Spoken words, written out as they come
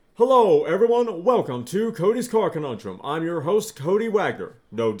Hello, everyone. Welcome to Cody's Car Conundrum. I'm your host, Cody Wagner.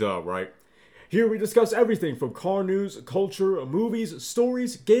 No duh, right? Here we discuss everything from car news, culture, movies,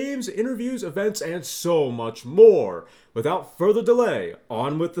 stories, games, interviews, events, and so much more. Without further delay,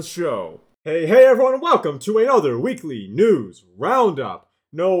 on with the show. Hey, everyone, welcome to another weekly news roundup.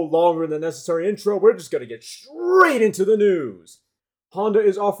 No longer than necessary intro, we're just gonna get straight into the news. Honda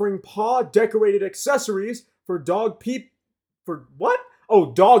is offering paw-decorated accessories for dog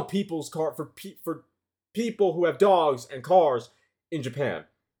people's car for people who have dogs and cars in Japan.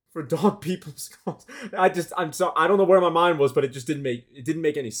 For dog people's cars. I'm sorry, I don't know where my mind was, but it didn't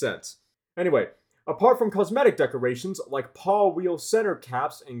make any sense. Anyway, apart from cosmetic decorations like paw wheel center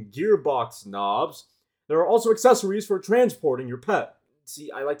caps and gearbox knobs, there are also accessories for transporting your pet. See,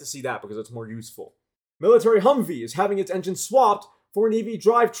 I like to see that because it's more useful. Military Humvee is having its engine swapped for an EV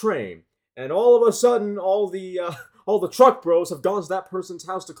drivetrain, and all of a sudden, all the truck bros have gone to that person's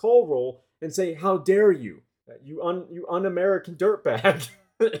house to call roll and say, "How dare you, you un-American dirtbag."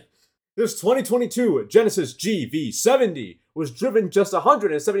 This 2022 Genesis GV70 was driven just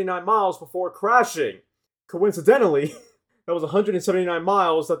 179 miles before crashing. Coincidentally, that was 179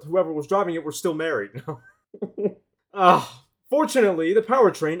 miles that whoever was driving it were still married. Fortunately, the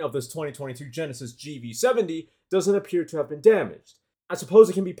powertrain of this 2022 Genesis GV70 doesn't appear to have been damaged. I suppose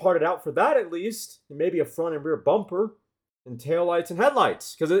it can be parted out for that at least. Maybe a front and rear bumper, and taillights and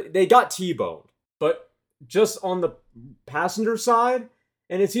headlights, because they got T-boned. But just on the passenger side,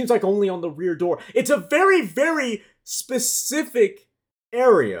 and it seems like only on the rear door. It's a very, very specific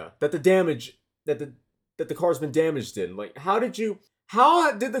area that the car's been damaged in. Like, how did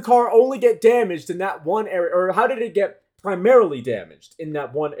the car only get damaged in that one area, or how did it get primarily damaged in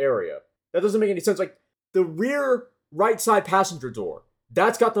that one area? That doesn't make any sense. Like, the rear right side passenger door,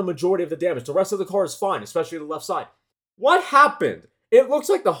 that's got the majority of the damage. The rest of the car is fine, especially the left side. What happened? It looks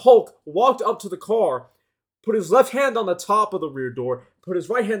like the Hulk walked up to the car, put his left hand on the top of the rear door, put his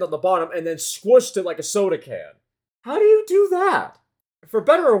right hand on the bottom, and then squished it like a soda can. How do you do that? For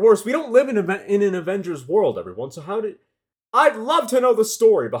better or worse, we don't live in an Avengers world, everyone, so I'd love to know the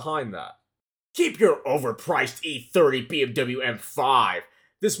story behind that. Keep your overpriced E30 BMW M5.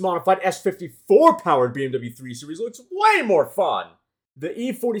 This modified S54-powered BMW 3 Series looks way more fun. The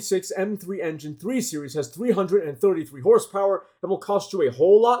E46 M3 Engine 3 Series has 333 horsepower and will cost you a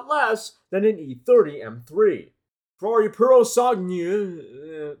whole lot less than an E30 M3. Ferrari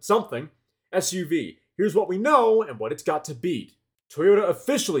Purosangue something SUV. Here's what we know and what it's got to beat. Toyota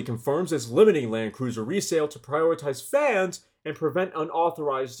officially confirms it's limiting Land Cruiser resale to prioritize fans and prevent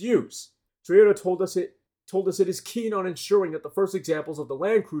unauthorized use. Toyota told us it is keen on ensuring that the first examples of the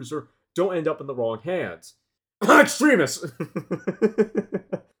Land Cruiser don't end up in the wrong hands. Extremists!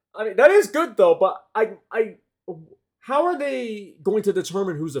 I mean, that is good though, but how are they going to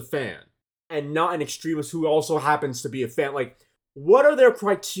determine who's a fan and not an extremist who also happens to be a fan? Like, what are their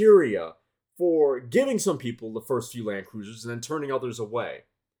criteria for giving some people the first few Land Cruisers and then turning others away?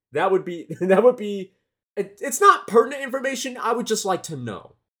 That would be, it's not pertinent information. I would just like to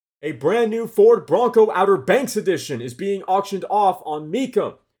know. A brand new Ford Bronco Outer Banks edition is being auctioned off on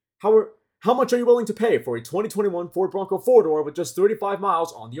Mecum. How much are you willing to pay for a 2021 Ford Bronco 4-door with just 35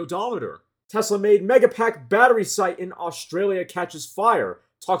 miles on the odometer? Tesla-made Megapack battery site in Australia catches fire.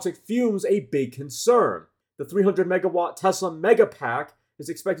 Toxic fumes a big concern. The 300-megawatt Tesla Megapack is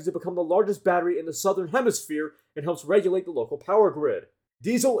expected to become the largest battery in the southern hemisphere and helps regulate the local power grid.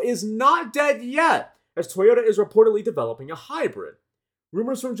 Diesel is not dead yet, as Toyota is reportedly developing a hybrid.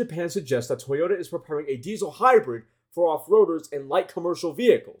 Rumors from Japan suggest that Toyota is preparing a diesel hybrid for off-roaders and light commercial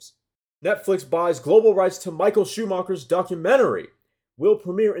vehicles. Netflix buys global rights to Michael Schumacher's documentary. Will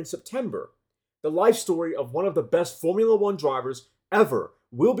premiere in September. The life story of one of the best Formula One drivers ever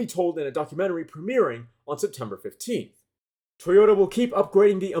will be told in a documentary premiering on September 15th. Toyota will keep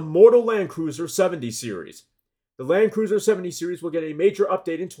upgrading the immortal Land Cruiser 70 series. The Land Cruiser 70 series will get a major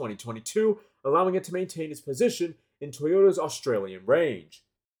update in 2022, allowing it to maintain its position in Toyota's Australian range.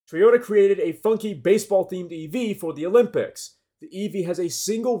 Toyota created a funky baseball-themed EV for the Olympics. The EV has a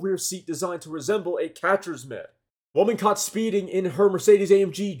single rear seat designed to resemble a catcher's mitt. Woman caught speeding in her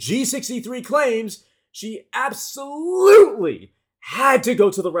Mercedes-AMG G63 claims she absolutely had to go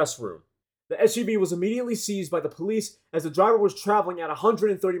to the restroom. The SUV was immediately seized by the police as the driver was traveling at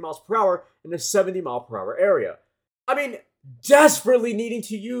 130 miles per hour in a 70 mile per hour area. I mean, desperately needing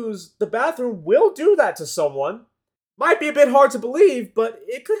to use the bathroom will do that to someone. Might be a bit hard to believe, but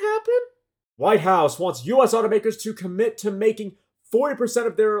it could happen. White House wants U.S. automakers to commit to making 40%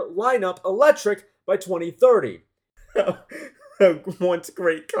 of their lineup electric by 2030. Once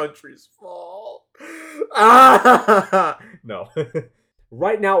great countries fall. No.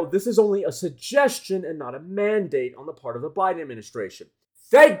 Right now, this is only a suggestion and not a mandate on the part of the Biden administration.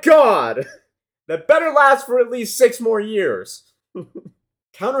 Thank God! That better last for at least 6 more years.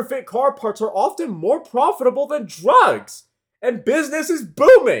 Counterfeit car parts are often more profitable than drugs, and business is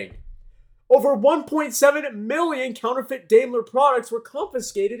booming. Over 1.7 million counterfeit Daimler products were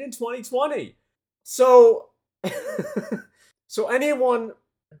confiscated in 2020. So anyone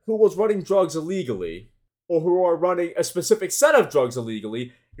who was running drugs illegally, or who are running a specific set of drugs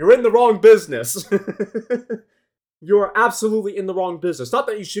illegally, you're in the wrong business. You're absolutely in the wrong business. Not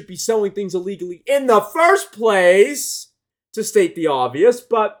that you should be selling things illegally in the first place, to state the obvious,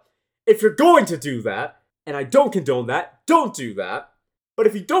 but if you're going to do that, and I don't condone that, don't do that. But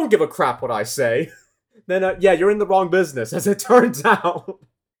if you don't give a crap what I say, then yeah, you're in the wrong business, as it turns out.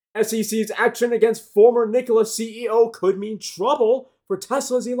 SEC's action against former Nikola CEO could mean trouble for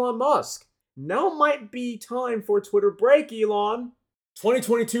Tesla's Elon Musk. Now might be time for a Twitter break, Elon.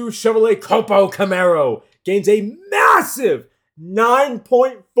 2022 Chevrolet Copo Camaro gains a massive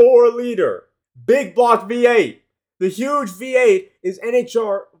 9.4 liter big block V8. The huge V8 is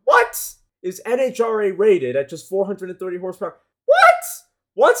NHRA rated at just 430 horsepower. What?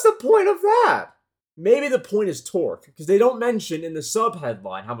 What's the point of that? Maybe the point is torque, because they don't mention in the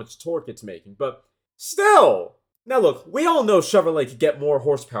sub-headline how much torque it's making, but still. Now look, we all know Chevrolet could get more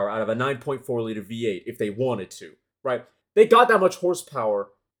horsepower out of a 9.4 liter V8 if they wanted to, right? They got that much horsepower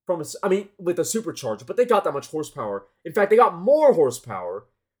with a supercharger, but they got that much horsepower. In fact, they got more horsepower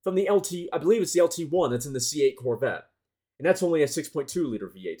from the LT, I believe it's the LT1 that's in the C8 Corvette. And that's only a 6.2 liter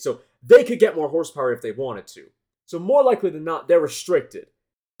V8. So they could get more horsepower if they wanted to. So more likely than not, they're restricted.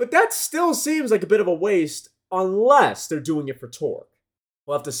 But that still seems like a bit of a waste unless they're doing it for torque.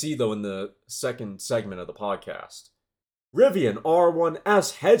 We'll have to see though in the second segment of the podcast. Rivian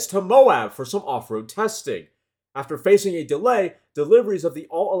R1S heads to Moab for some off-road testing. After facing a delay, deliveries of the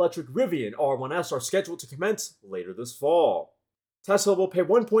all-electric Rivian R1S are scheduled to commence later this fall. Tesla will pay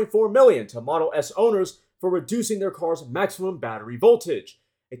 $1.4 million to Model S owners for reducing their car's maximum battery voltage.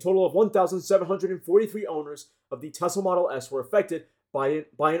 A total of 1,743 owners of the Tesla Model S were affected by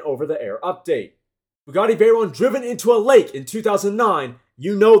an over-the-air update. Bugatti Veyron, driven into a lake in 2009,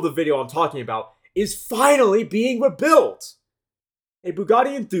 you know the video I'm talking about, is finally being rebuilt. A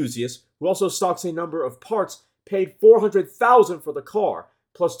Bugatti enthusiast, who also stocks a number of parts, paid $400,000 for the car,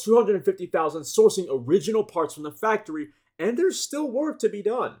 plus $250,000 sourcing original parts from the factory, and there's still work to be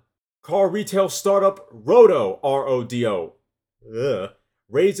done. Car retail startup Rodo, R-O-D-O,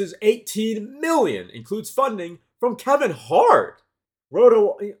 raises $18 million, includes funding from Kevin Hart.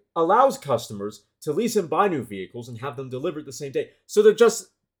 Rodo allows customers to lease and buy new vehicles and have them delivered the same day. So they're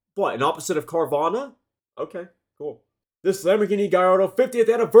just, an opposite of Carvana? Okay, cool. This Lamborghini Gallardo 50th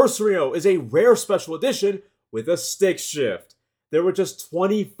Anniversario is a rare special edition with a stick shift. There were just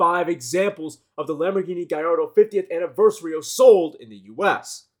 25 examples of the Lamborghini Gallardo 50th Anniversario sold in the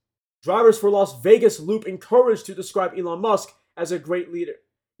US. Drivers for Las Vegas Loop encouraged to describe Elon Musk as a great leader.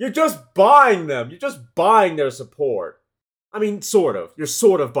 You're just buying them. You're just buying their support. I mean, sort of. You're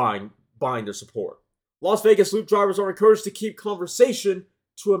sort of buying their support. Las Vegas Loop drivers are encouraged to keep conversation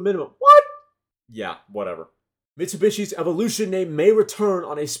to a minimum. What? Yeah, whatever. Mitsubishi's Evolution name may return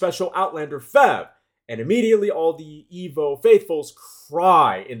on a special Outlander FEV, and immediately all the Evo faithfuls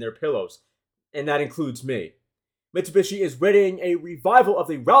cry in their pillows, and that includes me. Mitsubishi is readying a revival of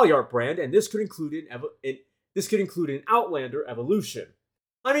the Ralliart brand, and this could include an Outlander Evolution.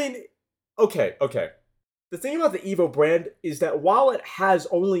 I mean, okay. The thing about the Evo brand is that while it has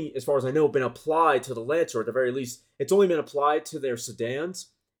only, as far as I know, been applied to the Lancer, at the very least, it's only been applied to their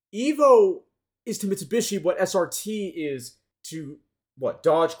sedans, Evo is to Mitsubishi what SRT is to,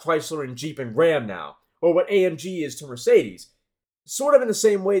 Dodge, Chrysler, and Jeep and Ram now, or what AMG is to Mercedes. Sort of in the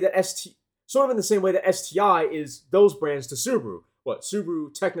same way that STI is those brands to Subaru.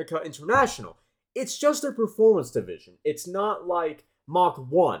 Subaru Technica International. It's just their performance division. It's not like Mach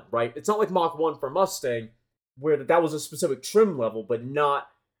 1, right? It's not like Mach 1 for Mustang, where that was a specific trim level, but not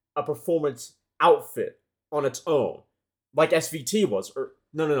a performance outfit on its own, like SVT was. Or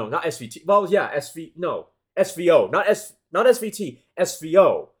no, not SVT. Well, yeah, SVO, not SVT,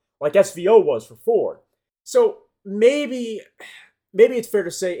 SVO, like SVO was for Ford. So maybe it's fair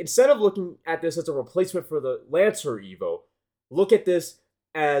to say, instead of looking at this as a replacement for the Lancer Evo, look at this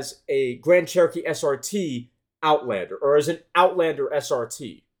as a Grand Cherokee SRT Outlander, or as an Outlander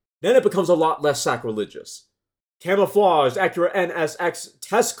SRT. Then it becomes a lot less sacrilegious. Camouflaged Acura NSX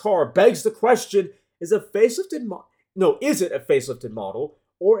test car begs the question, is it a facelifted model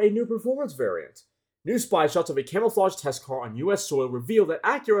or a new performance variant? New spy shots of a camouflage test car on US soil reveal that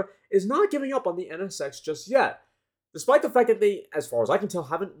Acura is not giving up on the NSX just yet. despite the fact that they, as far as I can tell,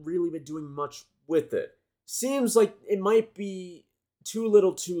 haven't really been doing much with it. Seems like it might be too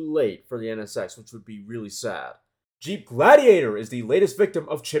little too late for the NSX, which would be really sad. Jeep Gladiator is the latest victim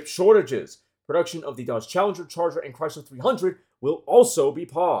of chip shortages. Production of the Dodge Challenger, Charger, and Chrysler 300 will also be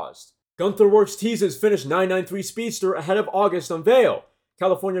paused. Gunther Works teases finished 993 Speedster ahead of August unveil.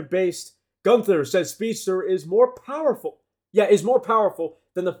 California-based Gunther says Speedster is more powerful. Is more powerful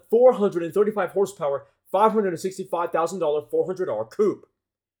than the 435 horsepower, $565,000 400R coupe.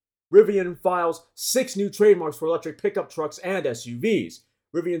 Rivian files 6 new trademarks for electric pickup trucks and SUVs.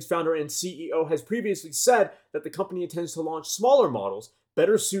 Rivian's founder and CEO has previously said that the company intends to launch smaller models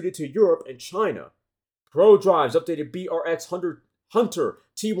better suited to Europe and China. ProDrive's updated BRX Hunter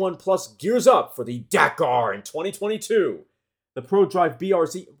T1 Plus gears up for the Dakar in 2022. The ProDrive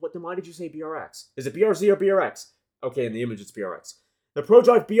BRZ... Why did you say BRX? Is it BRZ or BRX? Okay, in the image it's BRX. The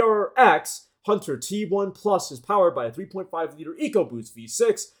ProDrive BRX Hunter T1 Plus is powered by a 3.5-liter EcoBoost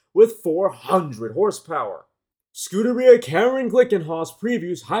V6 with 400 horsepower. Scuderia Cameron Glickenhaus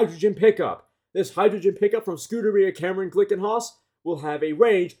previews hydrogen pickup. This hydrogen pickup from Scuderia Cameron Glickenhaus will have a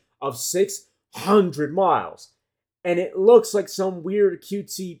range of 600 miles. And it looks like some weird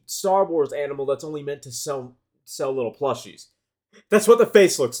cutesy Star Wars animal that's only meant to sell little plushies. That's what the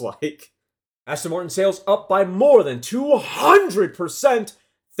face looks like. Aston Martin sales up by more than 200%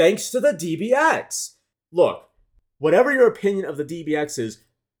 thanks to the DBX. Look, whatever your opinion of the DBX is,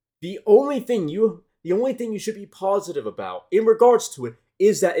 the only thing you should be positive about in regards to it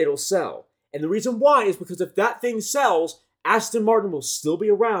is that it'll sell. And the reason why is because if that thing sells, Aston Martin will still be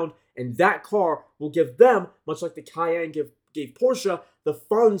around, and that car will give them, much like the Cayenne gave Porsche, the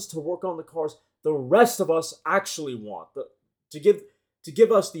funds to work on the cars the rest of us actually want, to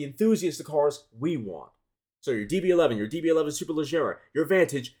give us the enthusiasts the cars we want. So your DB11, your DB11 Superleggera, your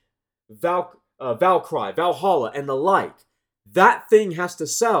Vantage, Valkyrie, Valhalla, and the like. That thing has to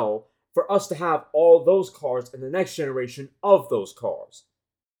sell for us to have all those cars in the next generation of those cars.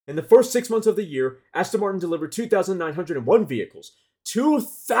 In the first 6 months of the year, Aston Martin delivered 2,901 vehicles,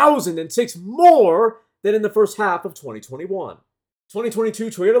 2,006 more than in the first half of 2021. 2022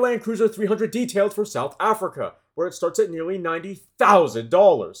 Toyota Land Cruiser 300 detailed for South Africa, where it starts at nearly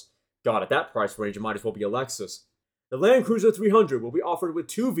 $90,000. God, at that price range, it might as well be a Lexus. The Land Cruiser 300 will be offered with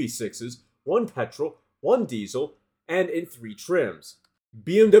 2 V6s, 1 petrol, 1 diesel, and in 3 trims.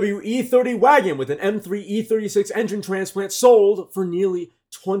 BMW E30 wagon with an M3 E36 engine transplant sold for nearly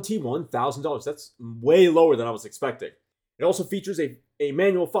 $21,000. That's way lower than I was expecting. It also features a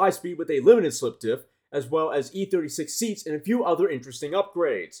manual 5-speed with a limited slip diff, as well as E36 seats and a few other interesting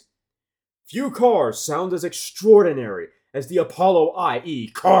upgrades. Few cars sound as extraordinary as the Apollo IE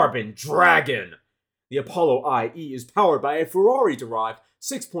Carbon Dragon. The Apollo IE is powered by a Ferrari-derived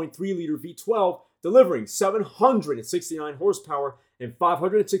 6.3-liter V12, delivering 769 horsepower and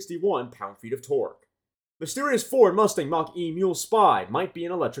 561 pound-feet of torque. Mysterious Ford Mustang Mach-E Mule Spy might be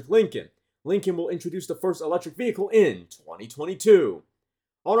an electric Lincoln. Lincoln will introduce the first electric vehicle in 2022.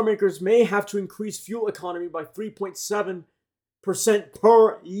 Automakers may have to increase fuel economy by 3.7%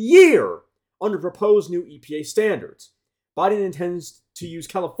 per year under proposed new EPA standards. Biden intends to use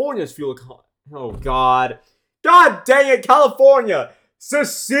California's fuel economy. Oh, God. God dang it, California!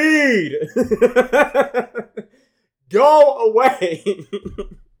 Secede! Go away!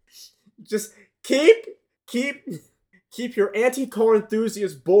 Just keep your anti-car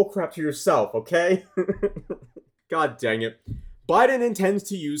enthusiast bullcrap to yourself, okay? God dang it. Biden intends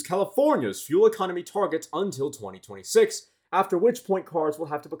to use California's fuel economy targets until 2026, after which point cars will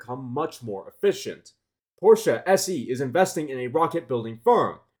have to become much more efficient. Porsche SE is investing in a rocket-building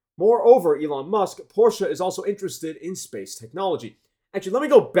firm. Moreover, Elon Musk, Porsche is also interested in space technology. Actually, let me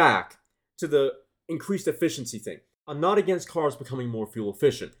go back to the increased efficiency thing. I'm not against cars becoming more fuel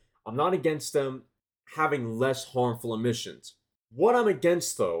efficient. I'm not against them having less harmful emissions. What I'm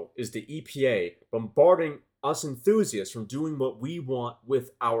against, though, is the EPA bombarding us enthusiasts from doing what we want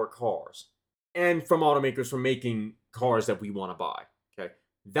with our cars. And from automakers from making cars that we want to buy. Okay?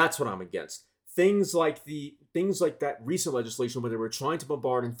 That's what I'm against. Things like that recent legislation where they were trying to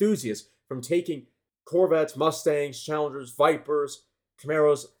bombard enthusiasts from taking Corvettes, Mustangs, Challengers, Vipers,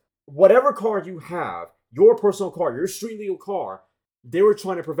 Camaros, whatever car you have, your personal car, your street legal car, they were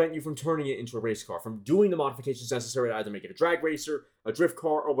trying to prevent you from turning it into a race car, from doing the modifications necessary to either make it a drag racer, a drift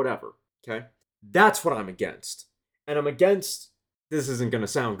car, or whatever. Okay? That's what I'm against. And I'm against, this isn't going to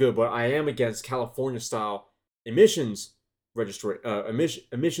sound good, but I am against California-style emissions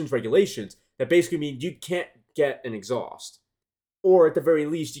regulations that basically mean you can't get an exhaust. Or at the very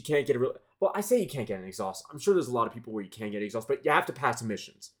least, you can't get well, I say you can't get an exhaust. I'm sure there's a lot of people where you can't get exhaust, but you have to pass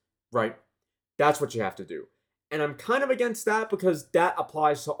emissions, right? That's what you have to do. And I'm kind of against that because that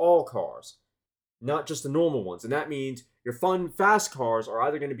applies to all cars, not just the normal ones. And that means your fun, fast cars are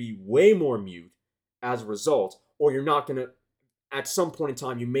either going to be way more mute as a result, or you're not going to, at some point in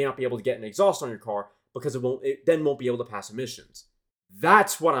time, you may not be able to get an exhaust on your car because it then won't be able to pass emissions.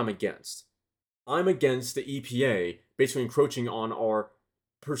 That's what I'm against. I'm against the EPA basically encroaching on our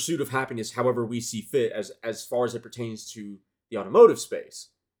pursuit of happiness however we see fit as far as it pertains to the automotive space.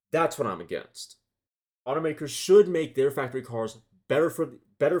 That's what I'm against. Automakers should make their factory cars better for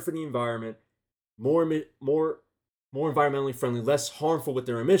the environment, more environmentally friendly, less harmful with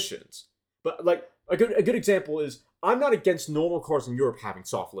their emissions. But like a good example is, I'm not against normal cars in Europe having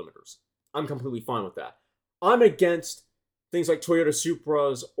soft limiters. I'm completely fine with that. I'm against things like Toyota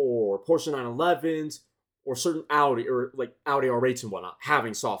Supras or Porsche 911s or certain Audi R8s and whatnot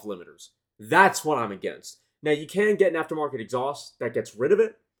having soft limiters. That's what I'm against. Now, you can get an aftermarket exhaust that gets rid of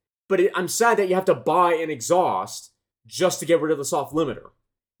it, but I'm sad that you have to buy an exhaust just to get rid of the soft limiter.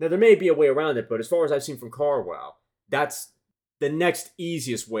 Now, there may be a way around it, but as far as I've seen from CarWow, that's the next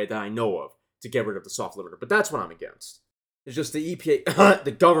easiest way that I know of to get rid of the soft limiter. But that's what I'm against. It's just the EPA,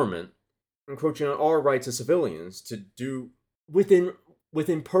 the government, encroaching on our rights as civilians to do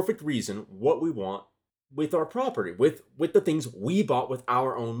within perfect reason what we want with our property, with the things we bought with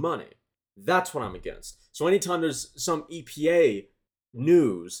our own money. That's what I'm against. So anytime there's some EPA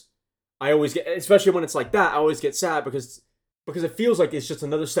news, I always get, especially when it's like that, I always get sad because it feels like it's just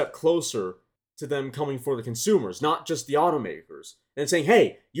another step closer to them coming for the consumers, not just the automakers, and saying,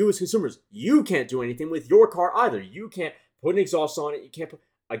 hey, you as consumers, you can't do anything with your car either. You can't put an exhaust on it. You can't put,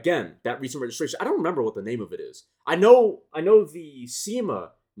 again, that recent registration. I don't remember what the name of it is. I know the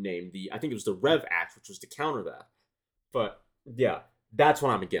SEMA name, I think it was the REV Act, which was to counter that. But yeah, that's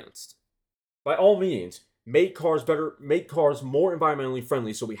what I'm against. By all means, make cars better, make cars more environmentally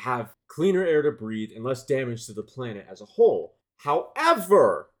friendly so we have cleaner air to breathe and less damage to the planet as a whole.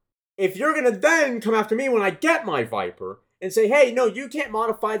 However, if you're going to then come after me when I get my Viper and say, hey, no, you can't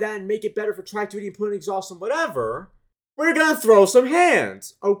modify that and make it better for track duty and put an exhaust on whatever, we're going to throw some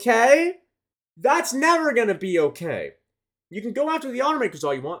hands, okay? That's never going to be okay. You can go after the automakers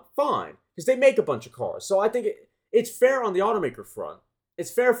all you want, fine, because they make a bunch of cars. So I think it's fair on the automaker front.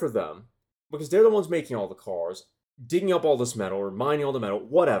 It's fair for them, because they're the ones making all the cars, digging up all this metal, or mining all the metal,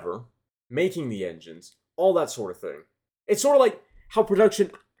 whatever, making the engines, all that sort of thing. It's sort of like how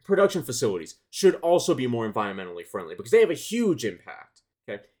production facilities should also be more environmentally friendly, because they have a huge impact,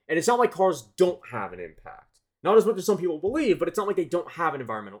 okay? And it's not like cars don't have an impact. Not as much as some people believe, but it's not like they don't have an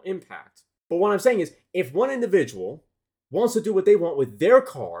environmental impact. But what I'm saying is, if one individual wants to do what they want with their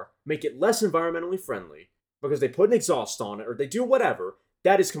car, make it less environmentally friendly, because they put an exhaust on it, or they do whatever,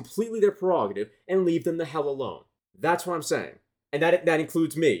 that is completely their prerogative, and leave them the hell alone. That's what I'm saying. And that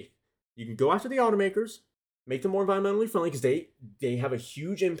includes me. You can go after the automakers, make them more environmentally friendly, because they have a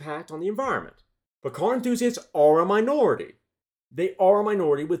huge impact on the environment. But car enthusiasts are a minority. They are a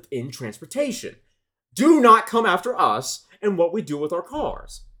minority within transportation. Do not come after us and what we do with our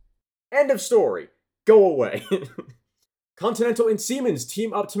cars. End of story. Go away. Continental and Siemens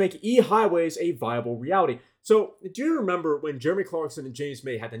team up to make e-highways a viable reality. So, do you remember when Jeremy Clarkson and James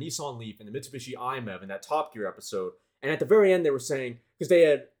May had the Nissan Leaf and the Mitsubishi IMEV in that Top Gear episode? And at the very end, they were saying, because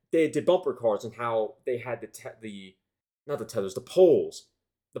they did bumper cars and how they had the poles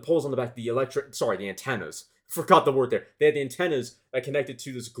on the back, the antennas. Forgot the word there. They had the antennas that connected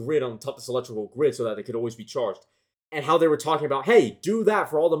to this grid on top of this electrical grid so that they could always be charged. And how they were talking about, hey, do that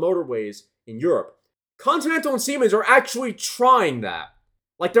for all the motorways in Europe. Continental and Siemens are actually trying that.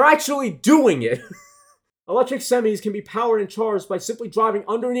 Like, they're actually doing it. Electric semis can be powered and charged by simply driving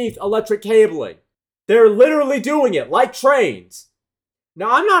underneath electric cabling. They're literally doing it, like trains. Now,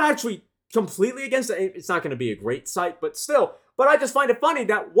 I'm not actually completely against it. It's not going to be a great sight, but still. But I just find it funny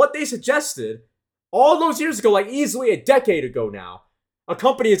that what they suggested all those years ago, like easily a decade ago now, a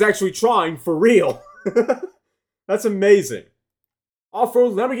company is actually trying for real. That's amazing.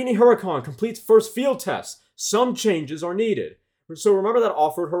 Off-road Lamborghini Huracan completes first field test. Some changes are needed. So remember that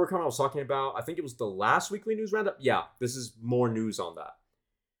off-road Huracan I was talking about? I think it was the last weekly news roundup. Yeah, this is more news on that.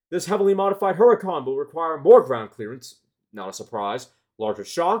 This heavily modified Huracan will require more ground clearance. Not a surprise. Larger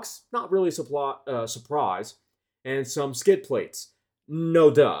shocks. Not really a surprise. And some skid plates. No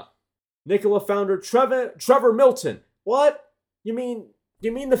duh. Nikola founder Trevor Milton. What? You mean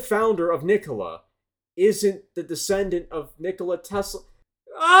the founder of Nikola isn't the descendant of Nikola Tesla?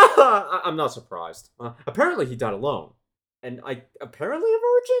 I'm not surprised. Apparently he died alone. And apparently a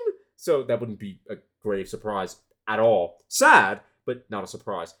virgin? So that wouldn't be a grave surprise at all. Sad, but not a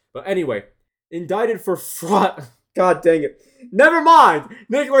surprise. But anyway, indicted for fraud. God dang it. Never mind.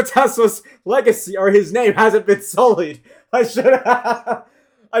 Nikola Tesla's legacy or his name hasn't been sullied. I should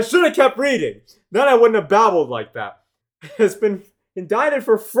have kept reading. Then I wouldn't have babbled like that. Has been indicted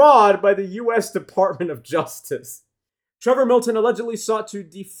for fraud by the U.S. Department of Justice. Trevor Milton allegedly sought to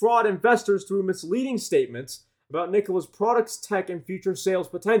defraud investors through misleading statements about Nikola's products, tech, and future sales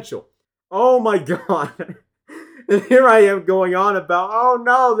potential. Oh my god. And here I am going on about, oh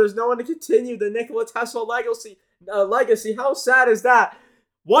no, there's no one to continue the Nikola Tesla legacy. How sad is that?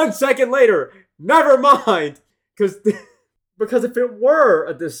 1 second later, never mind. Because if it were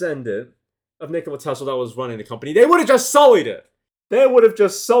a descendant of Nikola Tesla that was running the company, they would have just sullied it. They would have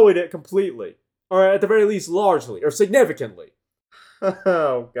just sullied it completely. Or at the very least, largely or significantly.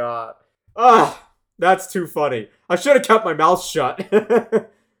 Oh god. That's too funny. I should have kept my mouth shut.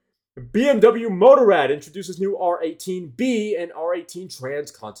 BMW Motorrad introduces new R18B and R18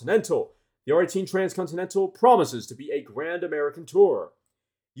 Transcontinental. The R18 Transcontinental promises to be a grand American tour.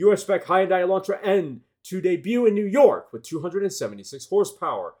 US spec Hyundai Elantra N to debut in New York with 276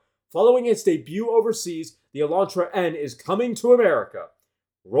 horsepower. Following its debut overseas, the Elantra N is coming to America.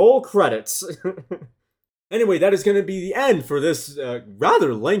 Roll credits. Anyway, that is going to be the end for this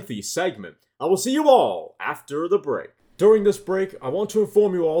rather lengthy segment. I will see you all after the break. During this break, I want to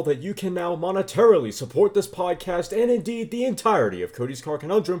inform you all that you can now monetarily support this podcast and indeed the entirety of Cody's Car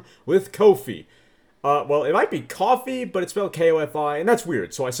Conundrum with Ko-fi. Well, it might be coffee, but it's spelled K-O-F-I, and that's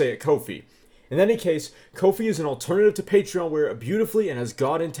weird, so I say it Ko-fi. In any case, Ko-fi is an alternative to Patreon where beautifully and as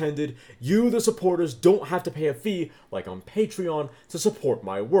God intended, you, the supporters, don't have to pay a fee, like on Patreon, to support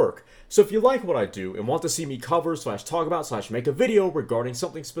my work. So if you like what I do and want to see me cover / talk about / make a video regarding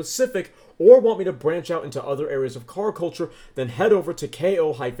something specific or want me to branch out into other areas of car culture, then head over to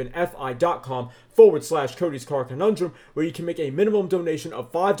ko-fi.com / Cody's Car Conundrum where you can make a minimum donation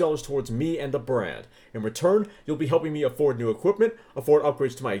of $5 towards me and the brand. In return, you'll be helping me afford new equipment, afford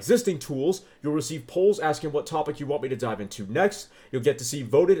upgrades to my existing tools, you'll receive polls asking what topic you want me to dive into next, you'll get to see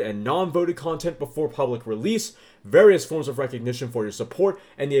voted and non-voted content before public release, various forms of recognition for your support,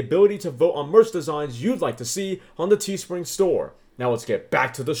 and the ability to vote on merch designs you'd like to see on the Teespring store. Now let's get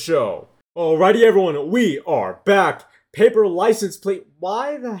back to the show. Alrighty everyone, we are back. Paper license plate.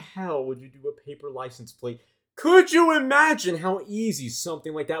 Why the hell would you do a paper license plate? Could you imagine how easy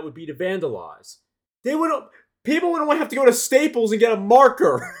something like that would be to vandalize? People wouldn't have to go to Staples and get a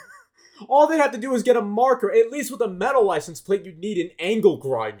marker. All they'd have to do is get a marker. At least with a metal license plate, you'd need an angle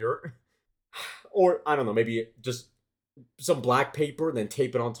grinder. Or, I don't know, maybe just some black paper and then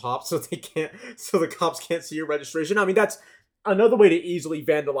tape it on top so the cops can't see your registration. I mean, that's another way to easily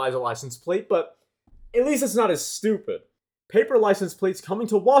vandalize a license plate, but at least it's not as stupid. Paper license plates coming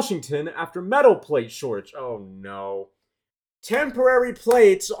to Washington after metal plate shortage. Oh no. Temporary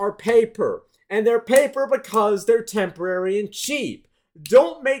plates are paper, and they're paper because they're temporary and cheap.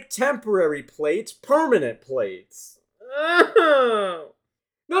 Don't make temporary plates permanent plates. Not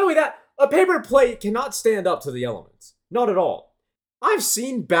only that, a paper plate cannot stand up to the elements. Not at all. I've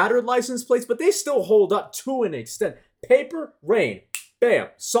seen battered license plates, but they still hold up to an extent. Paper, rain, bam,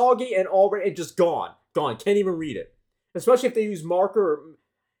 soggy and already just gone. Gone, can't even read it. Especially if they use marker,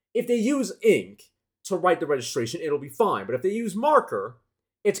 if they use ink to write the registration, it'll be fine. But if they use marker,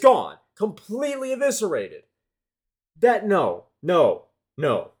 it's gone. Completely eviscerated. No.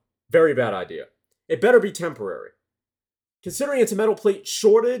 Very bad idea. It better be temporary. Considering it's a metal plate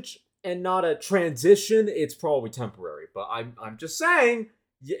shortage and not a transition, it's probably temporary. But I'm just saying,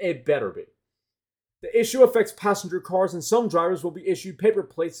 it better be. The issue affects passenger cars, and some drivers will be issued paper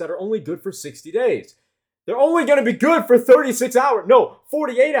plates that are only good for 60 days. They're only going to be good for 36 hours. No,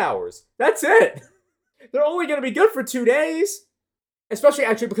 48 hours. That's it. They're only going to be good for 2 days. Especially,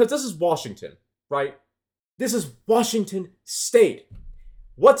 actually, because this is Washington, right? This is Washington State.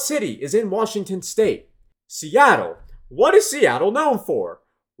 What city is in Washington State? Seattle. What is Seattle known for?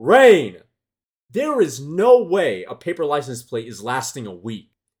 Rain. There is no way a paper license plate is lasting a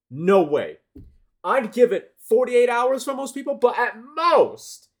week. No way. I'd give it 48 hours for most people, but at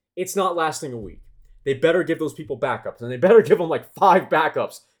most, it's not lasting a week. They better give those people backups, and they better give them like 5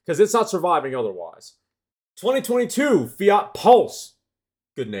 backups, because it's not surviving otherwise. 2022 Fiat Pulse.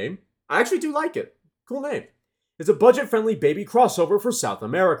 Good name. I actually do like it. Cool name. It's a budget-friendly baby crossover for South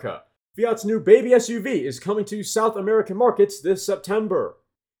America. Fiat's new baby SUV is coming to South American markets this September.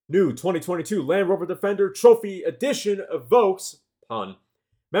 New 2022 Land Rover Defender Trophy Edition evokes, pun,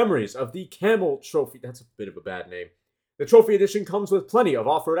 memories of the Camel Trophy. That's a bit of a bad name. The Trophy Edition comes with plenty of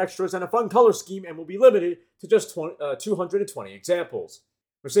off-road extras and a fun color scheme and will be limited to just 220 examples.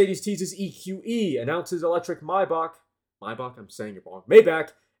 Mercedes teases EQE, announces electric Maybach, I'm saying it wrong, Maybach,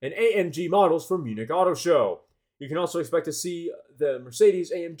 and AMG models for Munich Auto Show. You can also expect to see the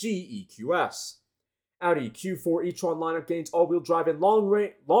Mercedes-AMG EQS. Audi Q4 e-tron lineup gains all-wheel drive and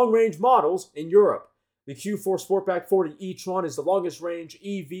long-range models in Europe. The Q4 Sportback 40 e-tron is the longest-range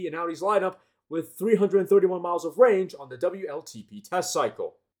EV in Audi's lineup, with 331 miles of range on the WLTP test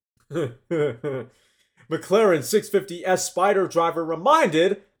cycle. McLaren 650S Spider driver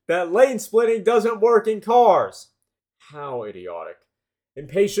reminded that lane splitting doesn't work in cars. How idiotic.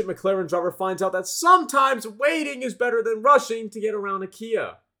 Impatient McLaren driver finds out that sometimes waiting is better than rushing to get around a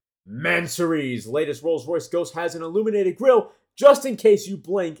Kia. Mansory's latest Rolls-Royce Ghost has an illuminated grille just in case you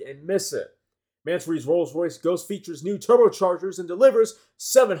blink and miss it. Mansory's Rolls-Royce Ghost features new turbochargers and delivers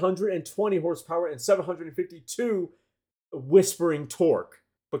 720 horsepower and 752 whispering torque.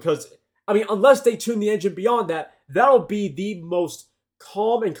 Because, unless they tune the engine beyond that, that'll be the most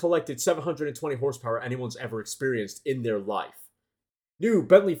calm and collected 720 horsepower anyone's ever experienced in their life. New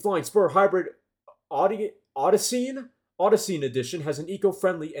Bentley Flying Spur Hybrid Odyssey Edition has an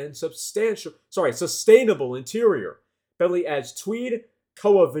eco-friendly and sustainable interior. Bentley adds tweed,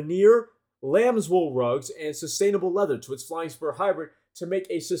 koa veneer, lamb's wool rugs, and sustainable leather to its Flying Spur Hybrid to make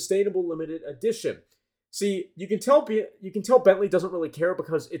a sustainable limited edition. See, you can tell Bentley doesn't really care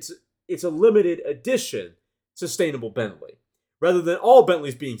because it's a limited edition sustainable Bentley, rather than all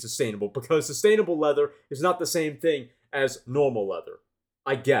Bentleys being sustainable, because sustainable leather is not the same thing as normal leather,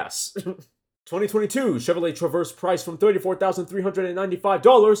 I guess. 2022 Chevrolet Traverse priced from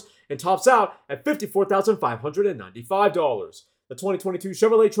 $34,395 and tops out at $54,595. The 2022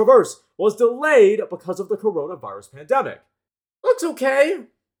 Chevrolet Traverse was delayed because of the coronavirus pandemic. Looks okay.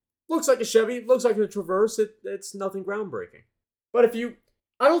 Looks like a Chevy. Looks like a Traverse. It's nothing groundbreaking. But I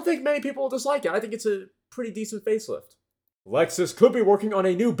don't think many people will dislike it. I think it's a pretty decent facelift. Lexus could be working on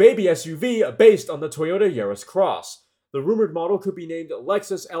a new baby SUV based on the Toyota Yaris Cross. The rumored model could be named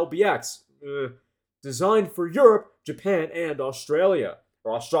Lexus LBX, designed for Europe, Japan, and Australia.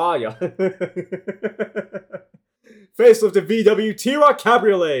 Facelifted VW T-Roc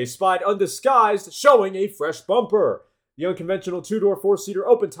Cabriolet spied undisguised, showing a fresh bumper. The unconventional two-door, four-seater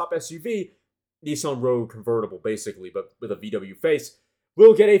open-top SUV, Nissan Rogue convertible basically, but with a VW face,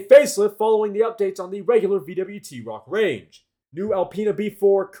 will get a facelift following the updates on the regular VW T-Roc range. New Alpina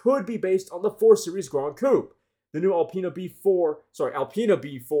B4 could be based on the 4 Series Grand Coupe. The new Alpina B4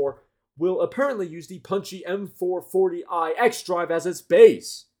 will apparently use the punchy M440i xDrive as its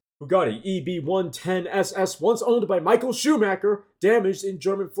base. Bugatti EB110 SS, once owned by Michael Schumacher, damaged in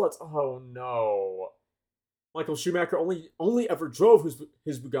German floods. Oh no. Michael Schumacher only ever drove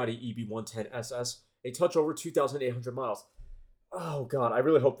his Bugatti EB110 SS a touch over 2,800 miles. Oh god, I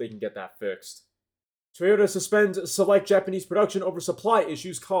really hope they can get that fixed. Toyota suspends select Japanese production over supply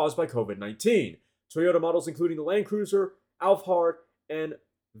issues caused by COVID-19. Toyota models including the Land Cruiser, Alphard, and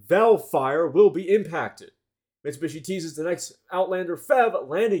Vellfire will be impacted. Mitsubishi teases the next Outlander PHEV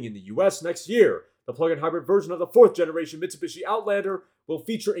landing in the US next year. The plug-in hybrid version of the 4th generation Mitsubishi Outlander will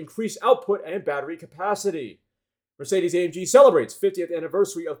feature increased output and battery capacity. Mercedes-AMG celebrates 50th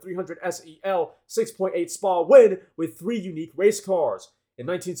anniversary of 300 SEL 6.8 Spa win with 3 unique race cars. In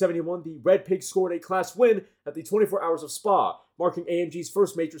 1971, the Red Pig scored a class win at the 24 Hours of Spa, marking AMG's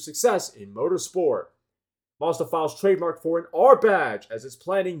first major success in motorsport. Mazda files trademark for an R badge as it's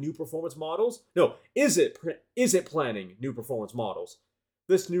planning new performance models. No, is it planning new performance models?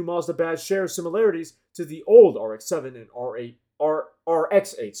 This new Mazda badge shares similarities to the old RX-7 and RX-8,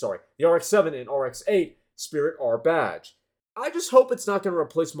 the RX-7 and RX-8 Spirit R badge. I just hope it's not going to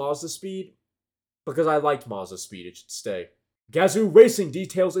replace Mazda Speed, because I liked Mazda Speed, it should stay. Gazoo Racing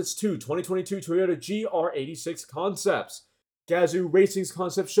details its 2022 Toyota GR86 concepts. Gazoo Racing's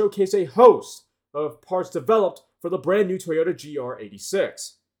concepts showcase a host of parts developed for the brand new Toyota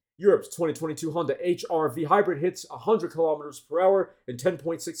GR86. Europe's 2022 Honda HR-V Hybrid hits 100 kilometers per hour in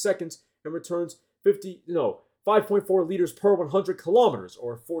 10.6 seconds and returns 5.4 liters per 100 kilometers,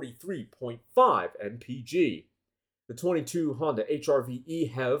 or 43.5 mpg. The 22 Honda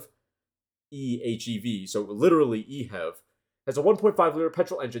HR-V EHEV, so literally EHEV, has a 1.5 liter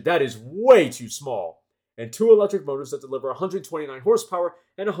petrol engine that is way too small, and 2 electric motors that deliver 129 horsepower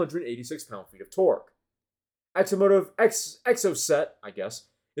and 186 pound-feet of torque. Exomotive Exocet,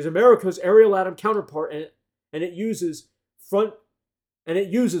 is America's Ariel Atom counterpart, and it uses a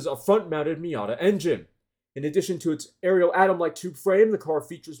front-mounted Miata engine. In addition to its Ariel Atom-like tube frame, the car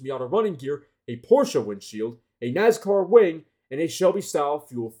features Miata running gear, a Porsche windshield, a NASCAR wing, and a Shelby-style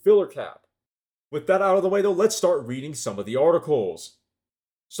fuel filler cap. With that out of the way, though, let's start reading some of the articles.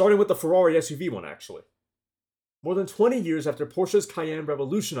 Starting with the Ferrari SUV one, actually. More than 20 years after Porsche's Cayenne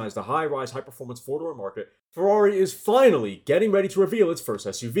revolutionized the high-rise, high-performance four-door market, Ferrari is finally getting ready to reveal its first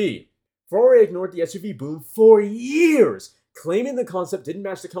SUV. Ferrari ignored the SUV boom for years, claiming the concept didn't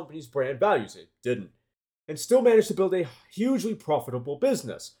match the company's brand values. It didn't. And still managed to build a hugely profitable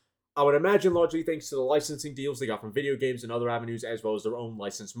business. I would imagine largely thanks to the licensing deals they got from video games and other avenues, as well as their own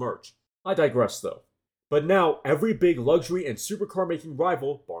licensed merch. I digress though. But now, every big luxury and supercar making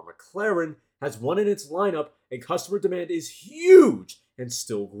rival, bar McLaren, has one in its lineup, and customer demand is huge and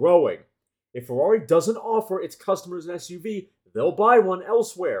still growing. If Ferrari doesn't offer its customers an SUV, they'll buy one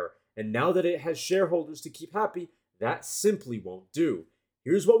elsewhere, and now that it has shareholders to keep happy, that simply won't do.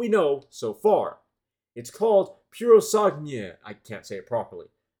 Here's what we know so far. It's called Purosangue. I can't say it properly.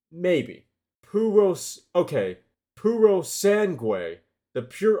 Maybe. Purosangue. Purosangue.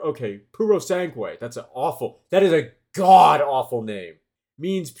 That is a god-awful name.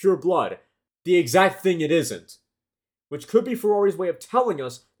 Means pure blood. The exact thing it isn't. Which could be Ferrari's way of telling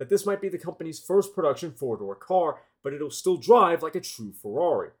us that this might be the company's first production four-door car, but it'll still drive like a true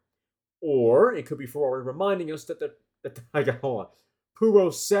Ferrari. Or it could be Ferrari reminding us that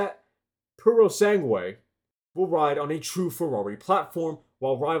Purosangue will ride on a true Ferrari platform,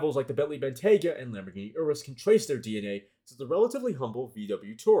 while rivals like the Bentley Bentayga and Lamborghini Urus can trace their DNA to the relatively humble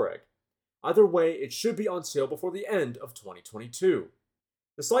VW Touareg. Either way, it should be on sale before the end of 2022.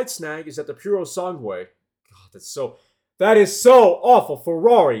 The slight snag is that the Purosangue, that is so awful.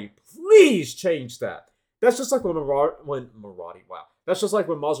 Ferrari, please change that. That's just like when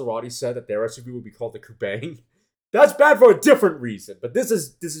Maserati said that their SUV would be called the Coupang. That's bad for a different reason, but this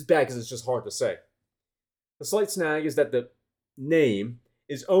is bad because it's just hard to say. The slight snag is that the name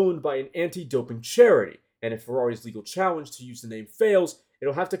is owned by an anti-doping charity, and if Ferrari's legal challenge to use the name fails,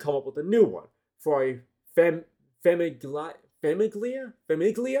 it'll have to come up with a new one. Ferrari Famiglia?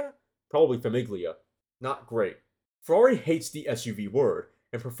 Probably Famiglia. Not great. Ferrari hates the SUV word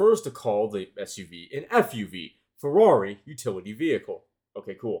and prefers to call the SUV an FUV, Ferrari Utility Vehicle.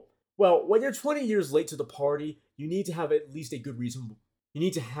 Okay, cool. Well, when you're 20 years late to the party, you need to have at least a good reason. You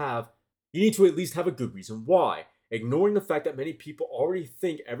need to at least have a good reason why, ignoring the fact that many people already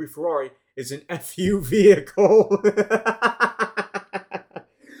think every Ferrari is an FU vehicle.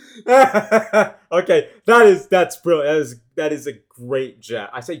 Okay, that's brilliant. That is a great jab.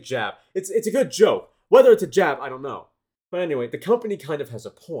 I say jab. It's a good joke. Whether it's a jab, I don't know. But anyway, the company kind of has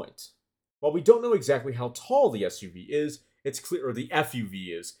a point. While we don't know exactly how tall the SUV is, it's clear, or the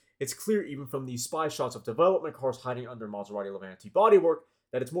FUV is, it's clear even from these spy shots of development cars hiding under Maserati Levante bodywork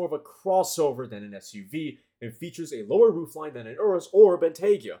that it's more of a crossover than an SUV and features a lower roofline than an Urus or a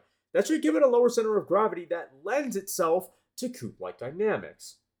Bentayga. That should give it a lower center of gravity that lends itself to coupe-like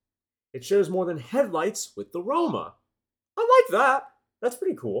dynamics. It shares more than headlights with the Roma. I like that. That's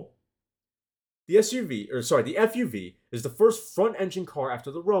pretty cool. The FUV is the first front-engine car after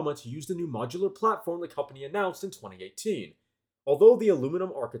the Roma to use the new modular platform the company announced in 2018. Although the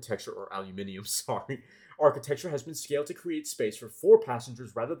aluminium architecture has been scaled to create space for 4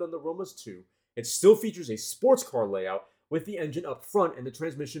 passengers rather than the Roma's 2, it still features a sports car layout with the engine up front and the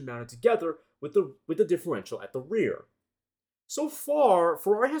transmission mounted together with the differential at the rear. So far,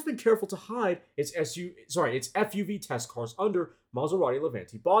 Ferrari has been careful to hide its FUV test cars under Maserati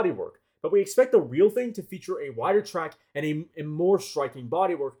Levante bodywork, but we expect the real thing to feature a wider track and a more striking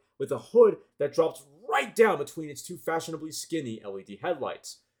bodywork with a hood that drops right down between its 2 fashionably skinny LED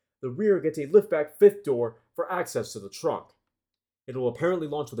headlights. The rear gets a liftback 5th door for access to the trunk. It will apparently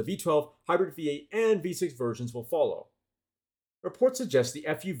launch with a V12, hybrid V8, and V6 versions will follow. Reports suggest the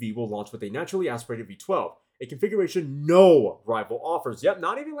FUV will launch with a naturally aspirated V12, a configuration no rival offers, yep,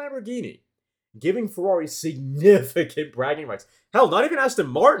 not even Lamborghini, giving Ferrari significant bragging rights. Hell, not even Aston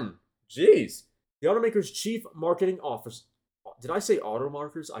Martin. Jeez. The automaker's chief marketing officer... Did I say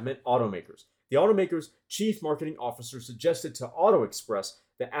automarkers? I meant automakers. The automaker's chief marketing officer suggested to Auto Express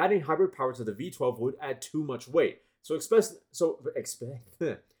that adding hybrid power to the V12 would add too much weight. So expect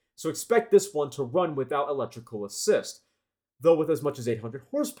this one to run without electrical assist, though with as much as 800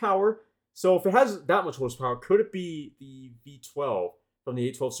 horsepower. So if it has that much horsepower, could it be the V12 from the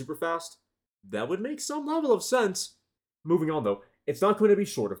 812 Superfast? That would make some level of sense. Moving on though, it's not going to be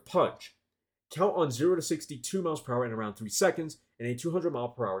short of punch. Count on 0 to 62 miles per hour in around 3 seconds and a 200 mile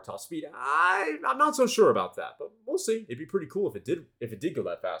per hour top speed. I'm not so sure about that, but we'll see. It'd be pretty cool if it did go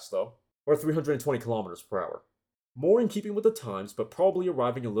that fast though. Or 320 kilometers per hour. More in keeping with the times, but probably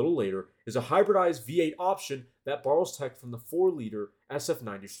arriving a little later, is a hybridized V8 option that borrows tech from the 4-liter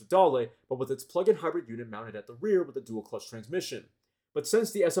SF90 Stradale, but with its plug-in hybrid unit mounted at the rear with a dual-clutch transmission. But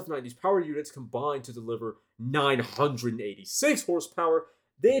since the SF90's power units combine to deliver 986 horsepower,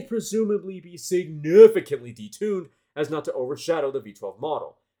 they'd presumably be significantly detuned as not to overshadow the V12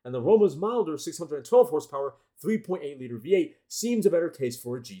 model. And the Roma's milder 612 horsepower 3.8-liter V8 seems a better case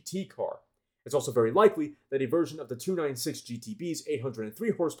for a GT car. It's also very likely that a version of the 296 GTB's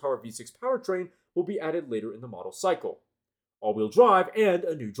 803 horsepower V6 powertrain will be added later in the model cycle. All-wheel drive and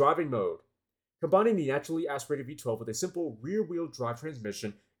a new driving mode. Combining the naturally aspirated V12 with a simple rear-wheel drive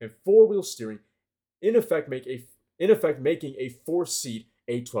transmission and four-wheel steering, in effect making a four-seat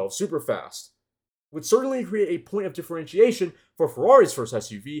A12 Superfast, would certainly create a point of differentiation for Ferrari's first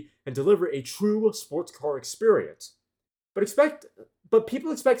SUV and deliver a true sports car experience. But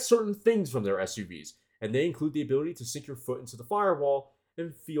people expect certain things from their SUVs, and they include the ability to sink your foot into the firewall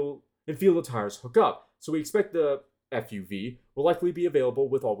and feel the tires hook up. So we expect the FUV will likely be available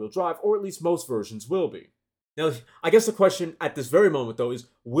with all-wheel drive, or at least most versions will be. Now, I guess the question at this very moment, though, is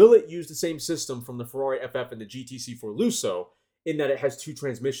will it use the same system from the Ferrari FF and the GTC4 Lusso, in that it has two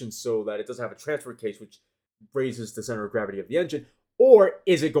transmissions so that it doesn't have a transfer case, which raises the center of gravity of the engine, or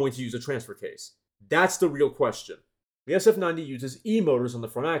is it going to use a transfer case? That's the real question. The SF90 uses E-motors on the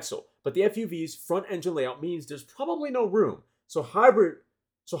front axle, but the FUV's front engine layout means there's probably no room, so hybrid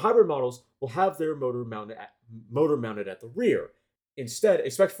models will have their motor mounted at the rear. Instead,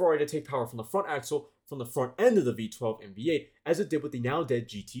 expect Ferrari to take power from the front axle from the front end of the V12 and V8, as it did with the now-dead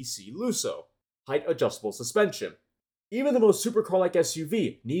GTC Lusso. Height adjustable suspension. Even the most supercar-like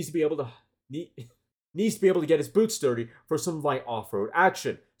SUV needs to be able to get its boots dirty for some light off-road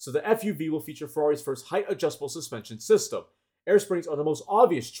action, so the FUV will feature Ferrari's first height adjustable suspension system. Air springs are the most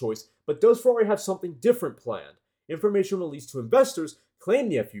obvious choice, but does Ferrari have something different planned? Information released to investors claim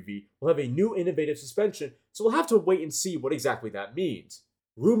the FUV will have a new innovative suspension, so we'll have to wait and see what exactly that means.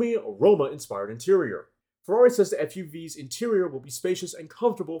 Roomy Roma-inspired interior. Ferrari says the FUV's interior will be spacious and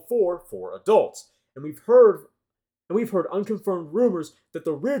comfortable for 4 adults, and we've heard unconfirmed rumors that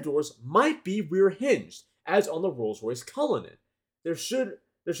the rear doors might be rear hinged, as on the Rolls-Royce Cullinan. There should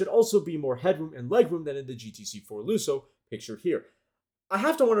also be more headroom and legroom than in the GTC4 Lusso, pictured here. I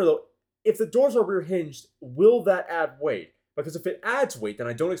have to wonder though, if the doors are rear hinged, will that add weight? Because if it adds weight, then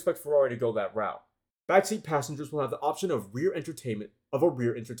I don't expect Ferrari to go that route. Backseat passengers will have the option of a rear entertainment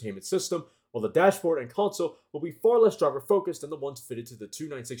system, while the dashboard and console will be far less driver-focused than the ones fitted to the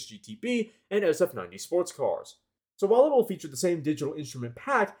 296 GTB and SF90 sports cars. So while it will feature the same digital instrument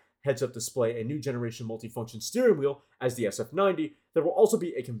pack, heads-up display, and new generation multifunction steering wheel as the SF90, there will also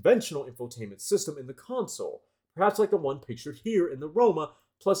be a conventional infotainment system in the console, perhaps like the one pictured here in the Roma,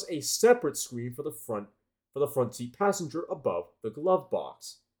 plus a separate screen for the front seat passenger above the glove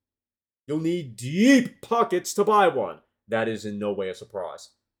box. You'll need deep pockets to buy one. That is in no way a surprise.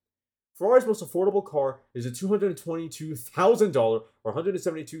 Ferrari's most affordable car is a $222,000 or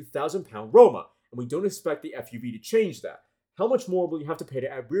 £172,000 Roma, and we don't expect the FUV to change that. How much more will you have to pay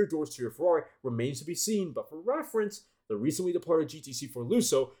to add rear doors to your Ferrari remains to be seen, but for reference, the recently departed GTC4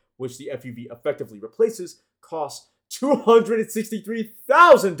 Lusso, which the FUV effectively replaces, costs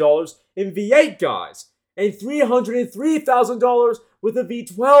 $263,000 in V8, guys, and $303,000 with a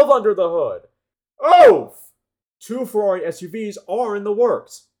V12 under the hood. Oof! 2 Ferrari SUVs are in the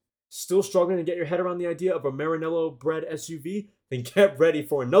works. Still struggling to get your head around the idea of a Maranello-bred SUV? Then get ready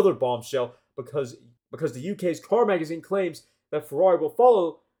for another bombshell, because the UK's Car Magazine claims that Ferrari will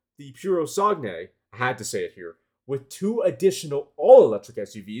follow the Purosangue, I had to say it here, with 2 additional all-electric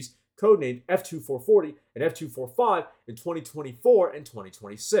SUVs, codenamed F2440 and F245 in 2024 and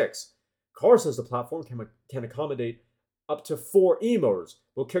 2026. Car says the platform can accommodate up to 4 E-motors,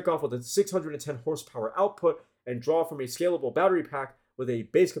 will kick off with a 610 horsepower output and draw from a scalable battery pack with a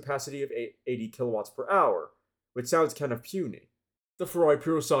base capacity of 80 kilowatts per hour, which sounds kind of puny. The Ferrari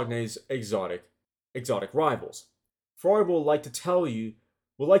Purosangue's exotic rivals. Ferrari will like to tell you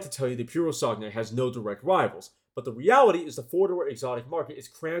the Purosangue has no direct rivals, but the reality is the four-door exotic market is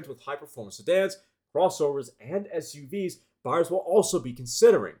crammed with high-performance sedans, crossovers, and SUVs buyers will also be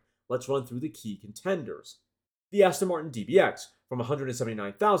considering. Let's run through the key contenders. The Aston Martin DBX from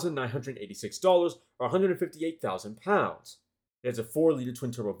 $179,986 or £158,000. It has a 4-liter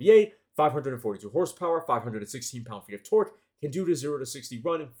twin-turbo V8, 542 horsepower, 516 pound-feet of torque, can do to 0 to 60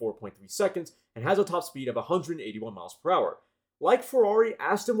 run in 4.3 seconds, and has a top speed of 181 miles per hour. Like Ferrari,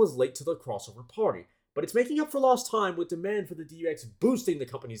 Aston was late to the crossover party, but it's making up for lost time with demand for the DBX boosting the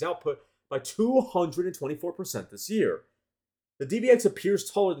company's output by 224% this year. The DBX appears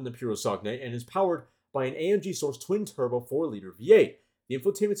taller than the Purosangue and is powered by an AMG-sourced twin-turbo 4-liter V8. The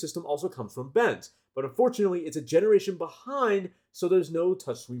infotainment system also comes from Benz, but unfortunately it's a generation behind, so there's no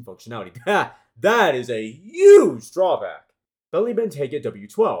touchscreen functionality. That is a huge drawback. Bentley Bentayga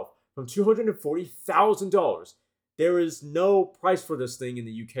W12 from $240,000. There is no price for this thing in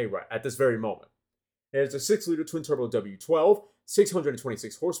the UK right at this very moment. It has a 6-liter twin-turbo W12,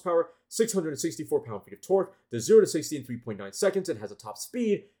 626 horsepower, 664 pound-feet of torque, does 0 to 60 in 3.9 seconds, and has a top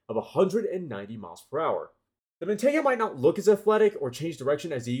speed of 190 miles per hour. The Bentayga might not look as athletic or change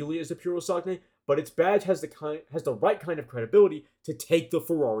direction as easily as the Purosangue, but its badge has the right kind of credibility to take the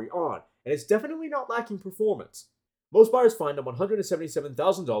Ferrari on, and it's definitely not lacking performance. Most buyers find a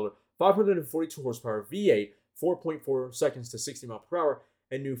 $177,000 542 horsepower V8, 4.4 seconds to 60 miles per hour,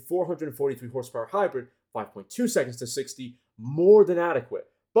 and new 443 horsepower hybrid, 5.2 seconds to 60, more than adequate.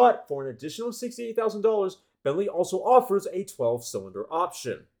 But for an additional $68,000, Bentley also offers a 12-cylinder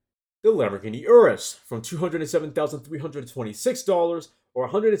option. The Lamborghini Urus from $207,326 or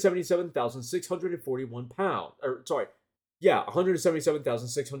 177,641 pounds.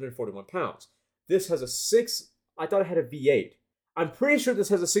 177,641 pounds. This has I thought it had a V8. I'm pretty sure this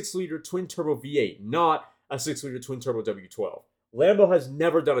has a 6-liter twin-turbo V8, not a 6-liter twin-turbo W12. Lambo has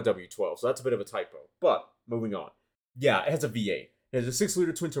never done a W12, so that's a bit of a typo. But, moving on. Yeah, it has a V8. It has a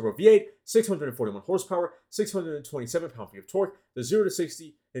 6-liter twin-turbo V8, 641 horsepower, 627 pound-feet of torque, the 0 to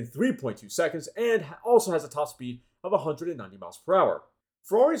 60 in 3.2 seconds, and also has a top speed of 190 miles per hour.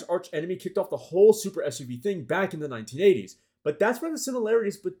 Ferrari's arch enemy kicked off the whole super SUV thing back in the 1980s, but that's where the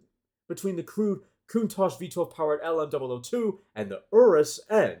similarities between the crude Countach V12-powered LM002 and the Urus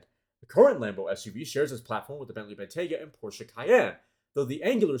end. The current Lambo SUV shares its platform with the Bentley Bentayga and Porsche Cayenne, though the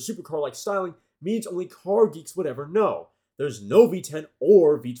angular supercar-like styling means only car geeks would ever know. There's no V10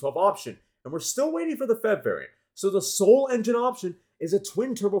 or V12 option, and we're still waiting for the FEV variant, so the sole engine option is a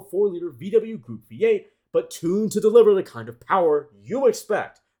twin-turbo 4-liter VW Group V8, but tuned to deliver the kind of power you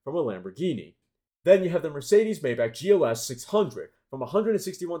expect from a Lamborghini. Then you have the Mercedes-Maybach GLS 600 from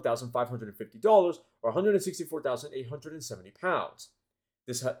 $161,550 or 164,870 pounds.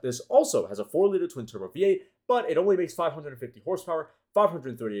 This also has a 4-liter twin-turbo V8, but it only makes 550 horsepower,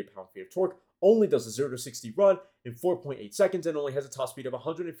 538 pound-feet of torque, only does a 0 to 60 run in 4.8 seconds, and only has a top speed of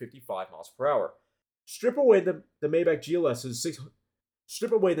 155 miles per hour. Strip away the Maybach GLS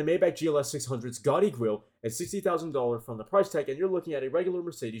 600's gaudy grille and $60,000 from the price tag, and you're looking at a regular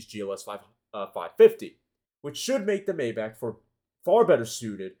Mercedes GLS 550, which should make the Maybach far better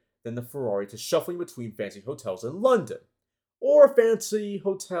suited than the Ferrari to shuffling between fancy hotels in London, or a fancy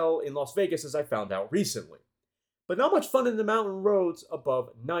hotel in Las Vegas, as I found out recently. But not much fun in the mountain roads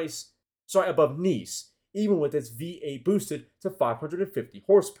above Nice, even with its V8 boosted to 550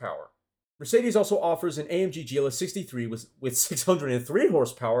 horsepower. Mercedes also offers an AMG GLS 63 with 603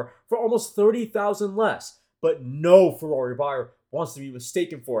 horsepower for almost $30,000 less, but no Ferrari buyer wants to be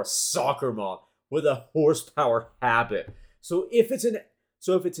mistaken for a soccer mom with a horsepower habit. So if it's an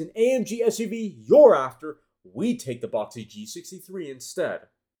AMG SUV you're after, we take the boxy G63 instead.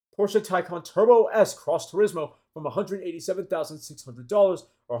 Porsche Taycan Turbo S Cross Turismo from $187,600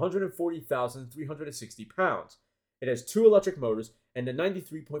 or 140,360 pounds. It has 2 electric motors and a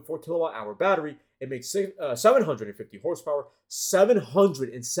 93.4 kilowatt-hour battery. It makes 750 horsepower,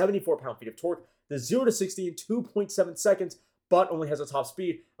 774 pound-feet of torque, the 0 to 60 in 2.7 seconds, but only has a top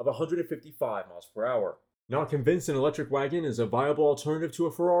speed of 155 miles per hour. Not convinced an electric wagon is a viable alternative to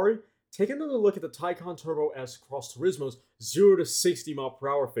a Ferrari? Take another look at the Taycan Turbo S Cross Turismo's 0 to 60 mile per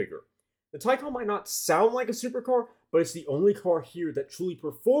hour figure. The Taycan might not sound like a supercar, but it's the only car here that truly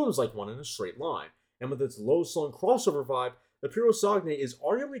performs like one in a straight line. And with its low-slung crossover vibe, the Purosangue is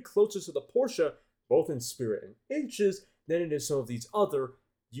arguably closer to the Porsche, both in spirit and inches, than it is some of these other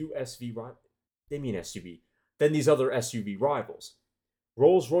SUV rivals.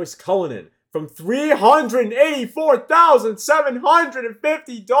 Rolls-Royce Cullinan from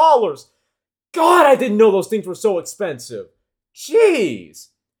 $384,750. God, I didn't know those things were so expensive. Jeez.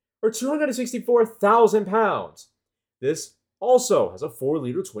 Or 264,000 pounds. This also has a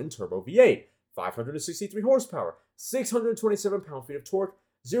 4-liter twin-turbo V8, 563 horsepower, 627 pound-feet of torque,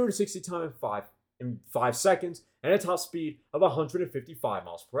 0 to 60 time in 5 seconds, and a top speed of 155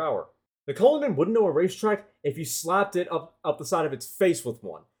 miles per hour. The Cullinan wouldn't know a racetrack if you slapped it up the side of its face with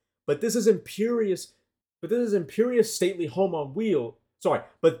one. But this is imperious stately home on wheel.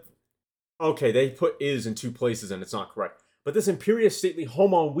 They put is in 2 places and it's not correct. But this imperious stately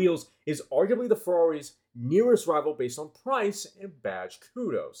home on wheels is arguably the Ferrari's nearest rival based on price and badge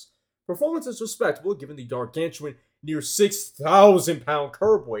kudos. Performance is respectable given the gargantuan near 6,000 pound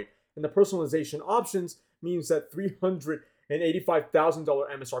curb weight, and the personalization options means that $385,000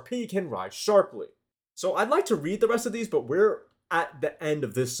 MSRP can rise sharply. So I'd like to read the rest of these, but we're at the end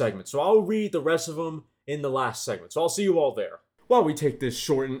of this segment, so I'll read the rest of them in the last segment. So I'll see you all there. While we take this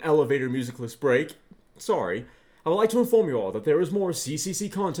short and elevator musicless break, I would like to inform you all that there is more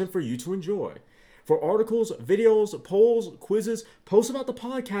CCC content for you to enjoy. For articles, videos, polls, quizzes, posts about the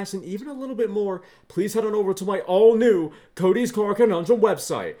podcast, and even a little bit more, please head on over to my all-new Cody's Car Conundrum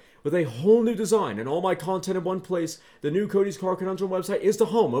website. With a whole new design and all my content in one place, the new Cody's Car Conundrum website is the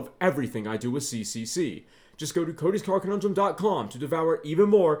home of everything I do with CCC. Just go to codyscarconundrum.com to devour even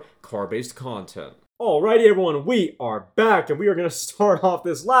more car-based content. Alrighty everyone, we are back, and we are going to start off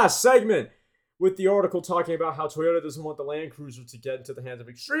this last segment with the article talking about how Toyota doesn't want the Land Cruiser to get into the hands of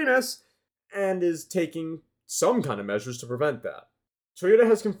extremists and is taking some kind of measures to prevent that. Toyota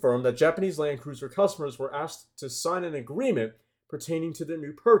has confirmed that Japanese Land Cruiser customers were asked to sign an agreement pertaining to their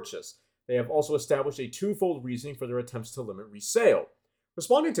new purchase. They have also established a twofold reasoning for their attempts to limit resale.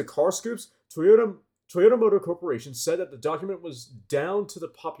 Responding to Car Scoops, Toyota Motor Corporation said that the document was down to the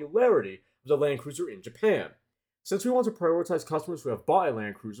popularity of the Land Cruiser in Japan. Since we want to prioritize customers who have bought a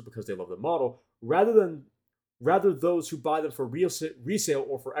Land Cruiser because they love the model, rather those who buy them for resale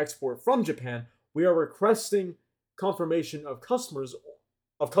or for export from Japan, we are requesting confirmation of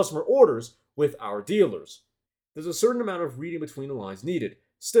customer orders with our dealers. There's a certain amount of reading between the lines needed.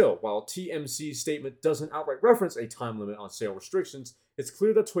 Still, while TMC's statement doesn't outright reference a time limit on sale restrictions, it's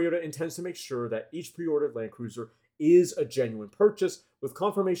clear that Toyota intends to make sure that each pre-ordered Land Cruiser is a genuine purchase, with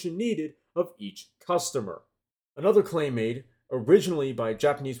confirmation needed of each customer. Another claim made, originally by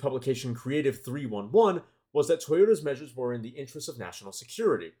Japanese publication Creative 311, was that Toyota's measures were in the interest of national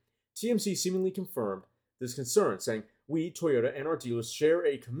security. TMC seemingly confirmed this concern, saying, "We, Toyota, and our dealers share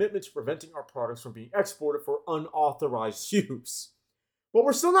a commitment to preventing our products from being exported for unauthorized use." While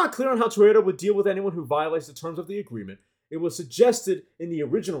we're still not clear on how Toyota would deal with anyone who violates the terms of the agreement, it was suggested in the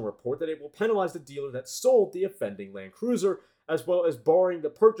original report that it will penalize the dealer that sold the offending Land Cruiser, as well as barring the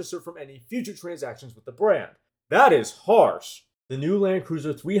purchaser from any future transactions with the brand. That is harsh. The new Land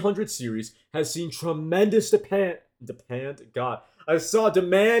Cruiser 300 series has seen tremendous demand in Japan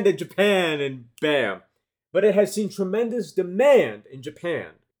and bam. But it has seen tremendous demand in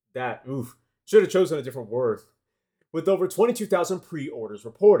Japan. Should have chosen a different word. With over 22,000 pre-orders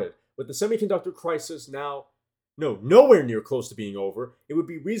reported. With the semiconductor crisis nowhere near close to being over, it would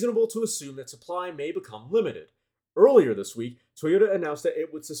be reasonable to assume that supply may become limited. Earlier this week, Toyota announced that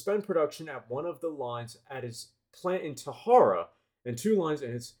it would suspend production at one of the lines at its plant in Tahara and two lines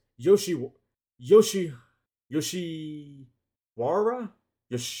in its Yoshiwara? Yoshiwara?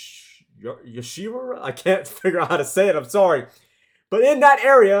 I can't figure out how to say it, I'm sorry. But in that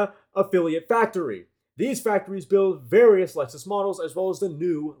area, affiliate factory. These factories build various Lexus models as well as the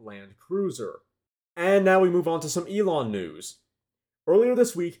new Land Cruiser. And now we move on to some Elon news. Earlier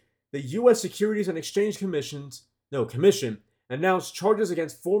this week, the U.S. Securities and Exchange Commission announced charges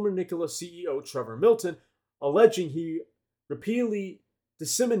against former Nikola CEO Trevor Milton, alleging he repeatedly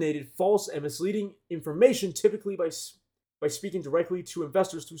disseminated false and misleading information, typically by speaking directly to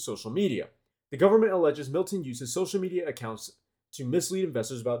investors through social media. The government alleges Milton used his social media accounts to mislead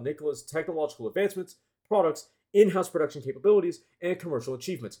investors about Nikola's technological advancements, products, in-house production capabilities, and commercial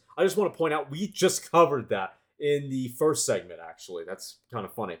achievements. I just want to point out, we just covered that in the first segment, actually. That's kind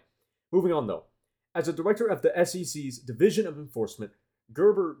of funny. Moving on, though. As a director of the SEC's Division of Enforcement,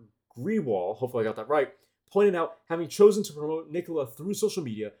 Gerber Grewal, hopefully I got that right, pointed out, having chosen to promote Nikola through social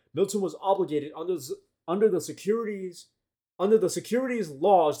media, Milton was obligated under the securities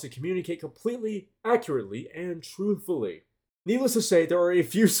laws to communicate completely, accurately, and truthfully. Needless to say, there are a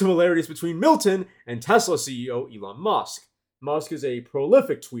few similarities between Milton and Tesla CEO Elon Musk. Musk is a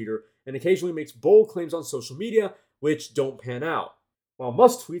prolific tweeter and occasionally makes bold claims on social media, which don't pan out. While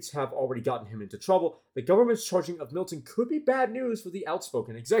Musk's tweets have already gotten him into trouble, the government's charging of Milton could be bad news for the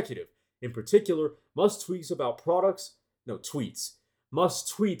outspoken executive. In particular, Musk's tweets about products,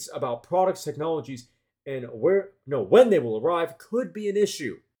 technologies, and when they will arrive could be an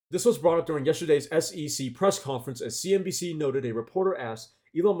issue. This was brought up during yesterday's SEC press conference as CNBC noted a reporter asked,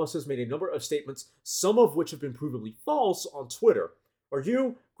 Elon Musk has made a number of statements, some of which have been provably false, on Twitter. Are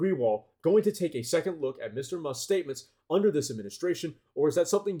you, Grewal, going to take a second look at Mr. Musk's statements under this administration, or is that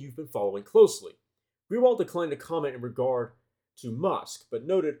something you've been following closely? Grewal declined to comment in regard to Musk, but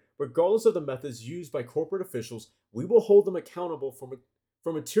noted, regardless of the methods used by corporate officials, we will hold them accountable for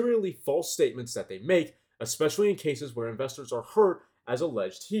materially false statements that they make, especially in cases where investors are hurt, as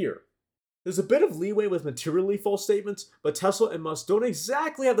alleged here. There's a bit of leeway with materially false statements, but Tesla and Musk don't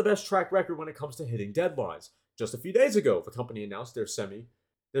exactly have the best track record when it comes to hitting deadlines. Just a few days ago, the company announced their semi-truck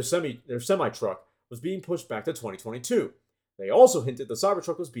was being pushed back to 2022. They also hinted the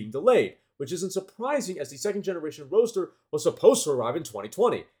Cybertruck was being delayed, which isn't surprising as the second-generation Roadster was supposed to arrive in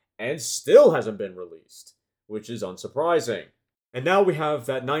 2020, and still hasn't been released, which is unsurprising. And now we have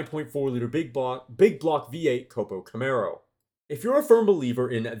that 9.4-liter big block V8 Copo Camaro. If you're a firm believer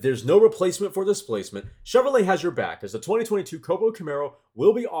in there's no replacement for displacement, Chevrolet has your back as the 2022 Copo Camaro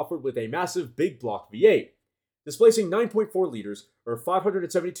will be offered with a massive big block V8. Displacing 9.4 liters, or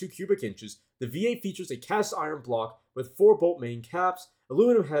 572 cubic inches, the V8 features a cast iron block with 4-bolt main caps,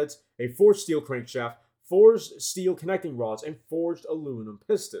 aluminum heads, a forged steel crankshaft, forged steel connecting rods, and forged aluminum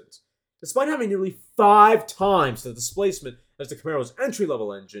pistons. Despite having nearly 5 times the displacement as the Camaro's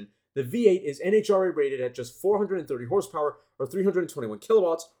entry-level engine, the V8 is NHRA rated at just 430 horsepower, or 321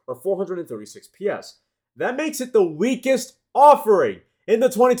 kilowatts, or 436 PS. That makes it the weakest offering in the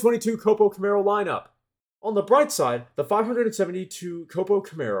 2022 Copo Camaro lineup. On the bright side, the 572 Copo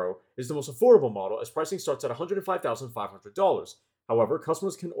Camaro is the most affordable model as pricing starts at $105,500. However,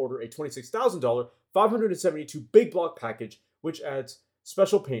 customers can order a $26,000 572 big block package, which adds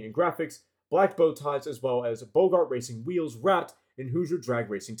special paint and graphics, black bow ties, as well as Bogart Racing wheels wrapped in Hoosier drag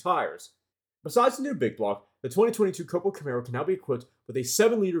racing tires. Besides the new big block, the 2022 Copo Camaro can now be equipped with a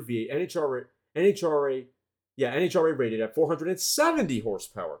 7-liter V8 NHRA rated at 470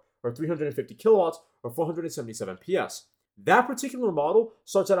 horsepower, or 350 kilowatts, or 477 PS. That particular model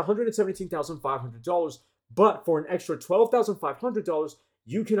starts at $117,500, but for an extra $12,500,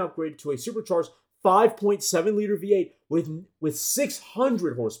 you can upgrade to a supercharged 5.7-liter V8 with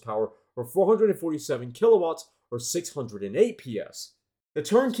 600 horsepower, or 447 kilowatts, or 608 PS. The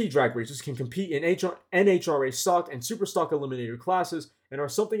turnkey drag racers can compete in NHRA stock and super stock eliminator classes and are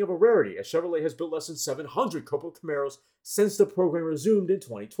something of a rarity, as Chevrolet has built less than 700 Copo Camaros since the program resumed in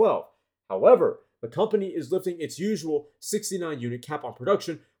 2012. However, the company is lifting its usual 69-unit cap on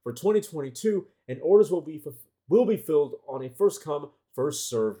production for 2022, and orders will be filled on a first-come,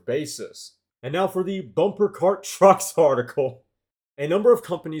 first-served basis. And now for the Bumper Cart Trucks article. A number of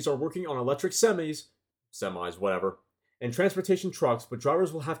companies are working on electric semis, whatever, and transportation trucks, but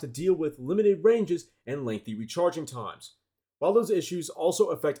drivers will have to deal with limited ranges and lengthy recharging times. While those issues also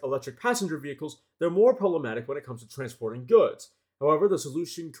affect electric passenger vehicles, they're more problematic when it comes to transporting goods. However, the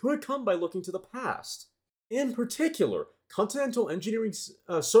solution could come by looking to the past. In particular, Continental Engineering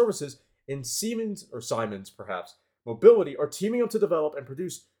Services and Siemens Mobility are teaming up to develop and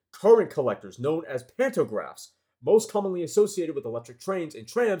produce current collectors known as pantographs, most commonly associated with electric trains and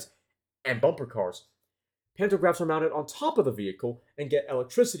trams and bumper cars. Pantographs are mounted on top of the vehicle and get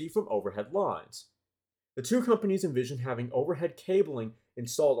electricity from overhead lines. The two companies envision having overhead cabling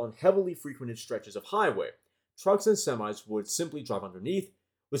installed on heavily frequented stretches of highway. Trucks and semis would simply drive underneath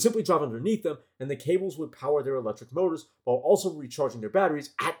them, and the cables would power their electric motors while also recharging their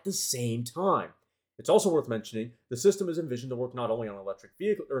batteries at the same time. It's also worth mentioning the system is envisioned to work not only with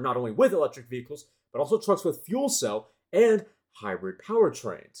electric vehicles, but also trucks with fuel cell and hybrid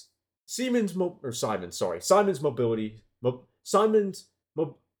powertrains. Siemens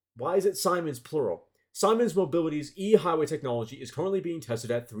Mobility's e-highway technology is currently being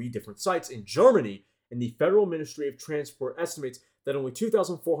tested at 3 different sites in Germany, and the Federal Ministry of Transport estimates that only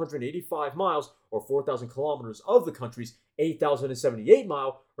 2,485 miles, or 4,000 kilometers of the country's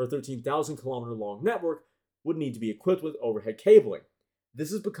 8,078-mile, or 13,000-kilometer long network would need to be equipped with overhead cabling.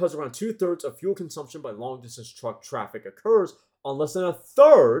 This is because around 2/3 of fuel consumption by long-distance truck traffic occurs on less than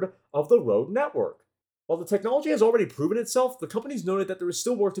 1/3 of the road network. While the technology has already proven itself, the companies noted that there is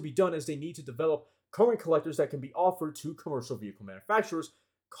still work to be done as they need to develop current collectors that can be offered to commercial vehicle manufacturers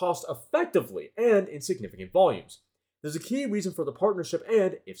cost-effectively and in significant volumes. There's a key reason for the partnership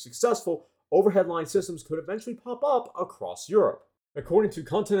and, if successful, overhead line systems could eventually pop up across Europe. According to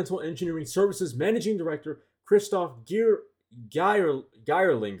Continental Engineering Services Managing Director Christoph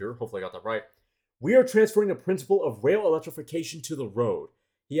Geierlinger, hopefully I got that right, we are transferring the principle of rail electrification to the road.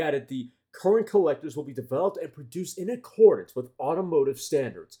 He added the current collectors will be developed and produced in accordance with automotive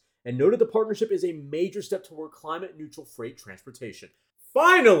standards, and noted the partnership is a major step toward climate-neutral freight transportation.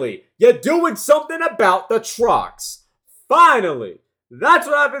 Finally, you're doing something about the trucks. Finally. That's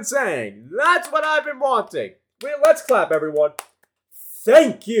what I've been saying. That's what I've been wanting. Let's clap, everyone.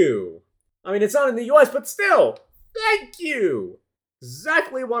 Thank you. I mean, it's not in the US, but still, thank you.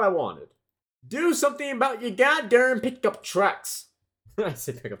 Exactly what I wanted. Do something about your goddamn pickup trucks. I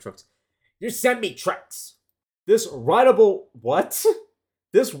say pickup trucks. You send me trucks. This rideable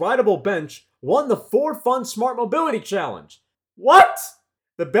bench won the Ford Fun Smart Mobility Challenge. What?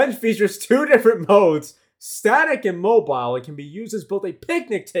 The bench features 2 different modes, static and mobile. It can be used as both a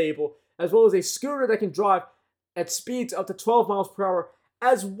picnic table as well as a scooter that can drive at speeds up to 12 miles per hour,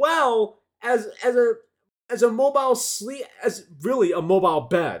 as well as a mobile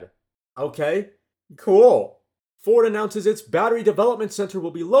bed. Okay, cool. Ford announces its battery development center will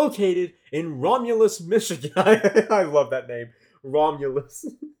be located in Romulus, Michigan. I love that name, Romulus.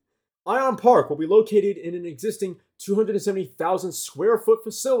 Ion Park will be located in an existing 270,000 square foot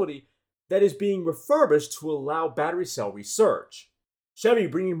facility that is being refurbished to allow battery cell research. Chevy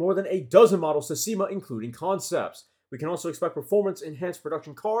bringing more than a dozen models to SEMA, including concepts. We can also expect performance-enhanced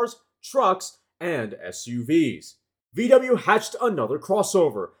production cars, trucks, and SUVs. VW hatched another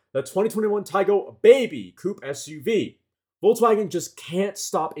crossover, the 2021 Taygo Baby Coupe SUV. Volkswagen just can't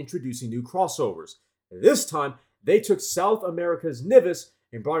stop introducing new crossovers. This time, they took South America's Nivus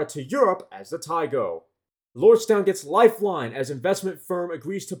and brought it to Europe as the Taygo. Lordstown gets lifeline as investment firm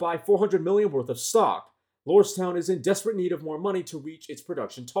agrees to buy $400 million worth of stock. Lordstown is in desperate need of more money to reach its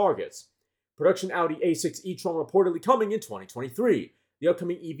production targets. Production Audi A6 e-tron reportedly coming in 2023. The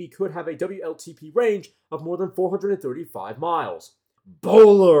upcoming EV could have a WLTP range of more than 435 miles.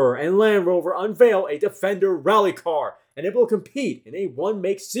 Bowler and Land Rover unveil a Defender rally car, and it will compete in a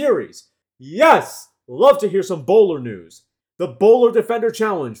one-make series. Yes! Love to hear some Bowler news. The Bowler Defender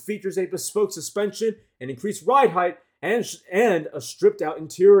Challenge features a bespoke suspension, an increased ride height, and a stripped-out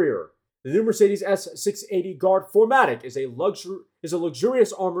interior. The new Mercedes S680 Guard 4MATIC is a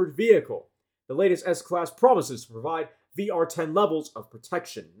luxurious armored vehicle. The latest S-Class promises to provide VR10 levels of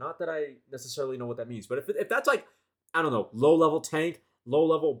protection. Not that I necessarily know what that means, but if that's like, I don't know, low-level tank,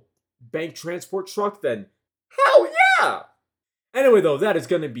 low-level bank transport truck, then hell yeah! Anyway, though, that is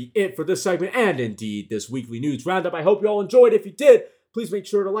going to be it for this segment and indeed this weekly news roundup. I hope you all enjoyed. If you did, please make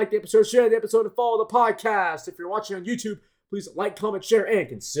sure to like the episode, share the episode, and follow the podcast. If you're watching on YouTube, please like, comment, share, and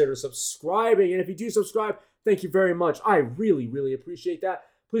consider subscribing. And if you do subscribe, thank you very much. I really, really appreciate that.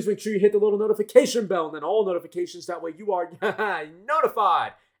 Please make sure you hit the little notification bell and then all notifications. That way you are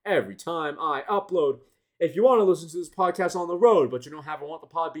notified every time I upload. If you want to listen to this podcast on the road, but you don't want the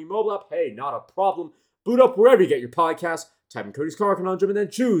Podbean mobile app, hey, not a problem. Boot up wherever you get your podcasts. Type in Cody's Car Conundrum and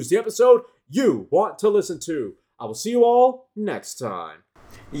then choose the episode you want to listen to. I will see you all next time.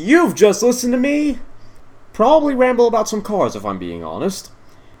 You've just listened to me probably ramble about some cars, if I'm being honest.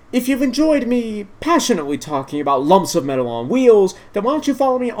 If you've enjoyed me passionately talking about lumps of metal on wheels, then why don't you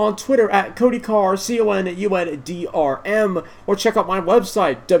follow me on Twitter at CodyCar, CONUNDRM, or check out my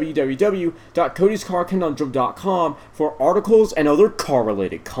website, www.codyscarconundrum.com, for articles and other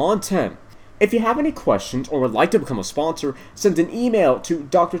car-related content. If you have any questions or would like to become a sponsor, send an email to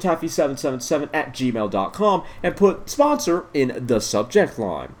drtaffy777@gmail.com and put sponsor in the subject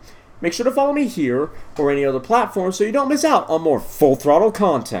line. Make sure to follow me here or any other platform so you don't miss out on more full throttle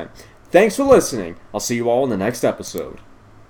content. Thanks for listening. I'll see you all in the next episode.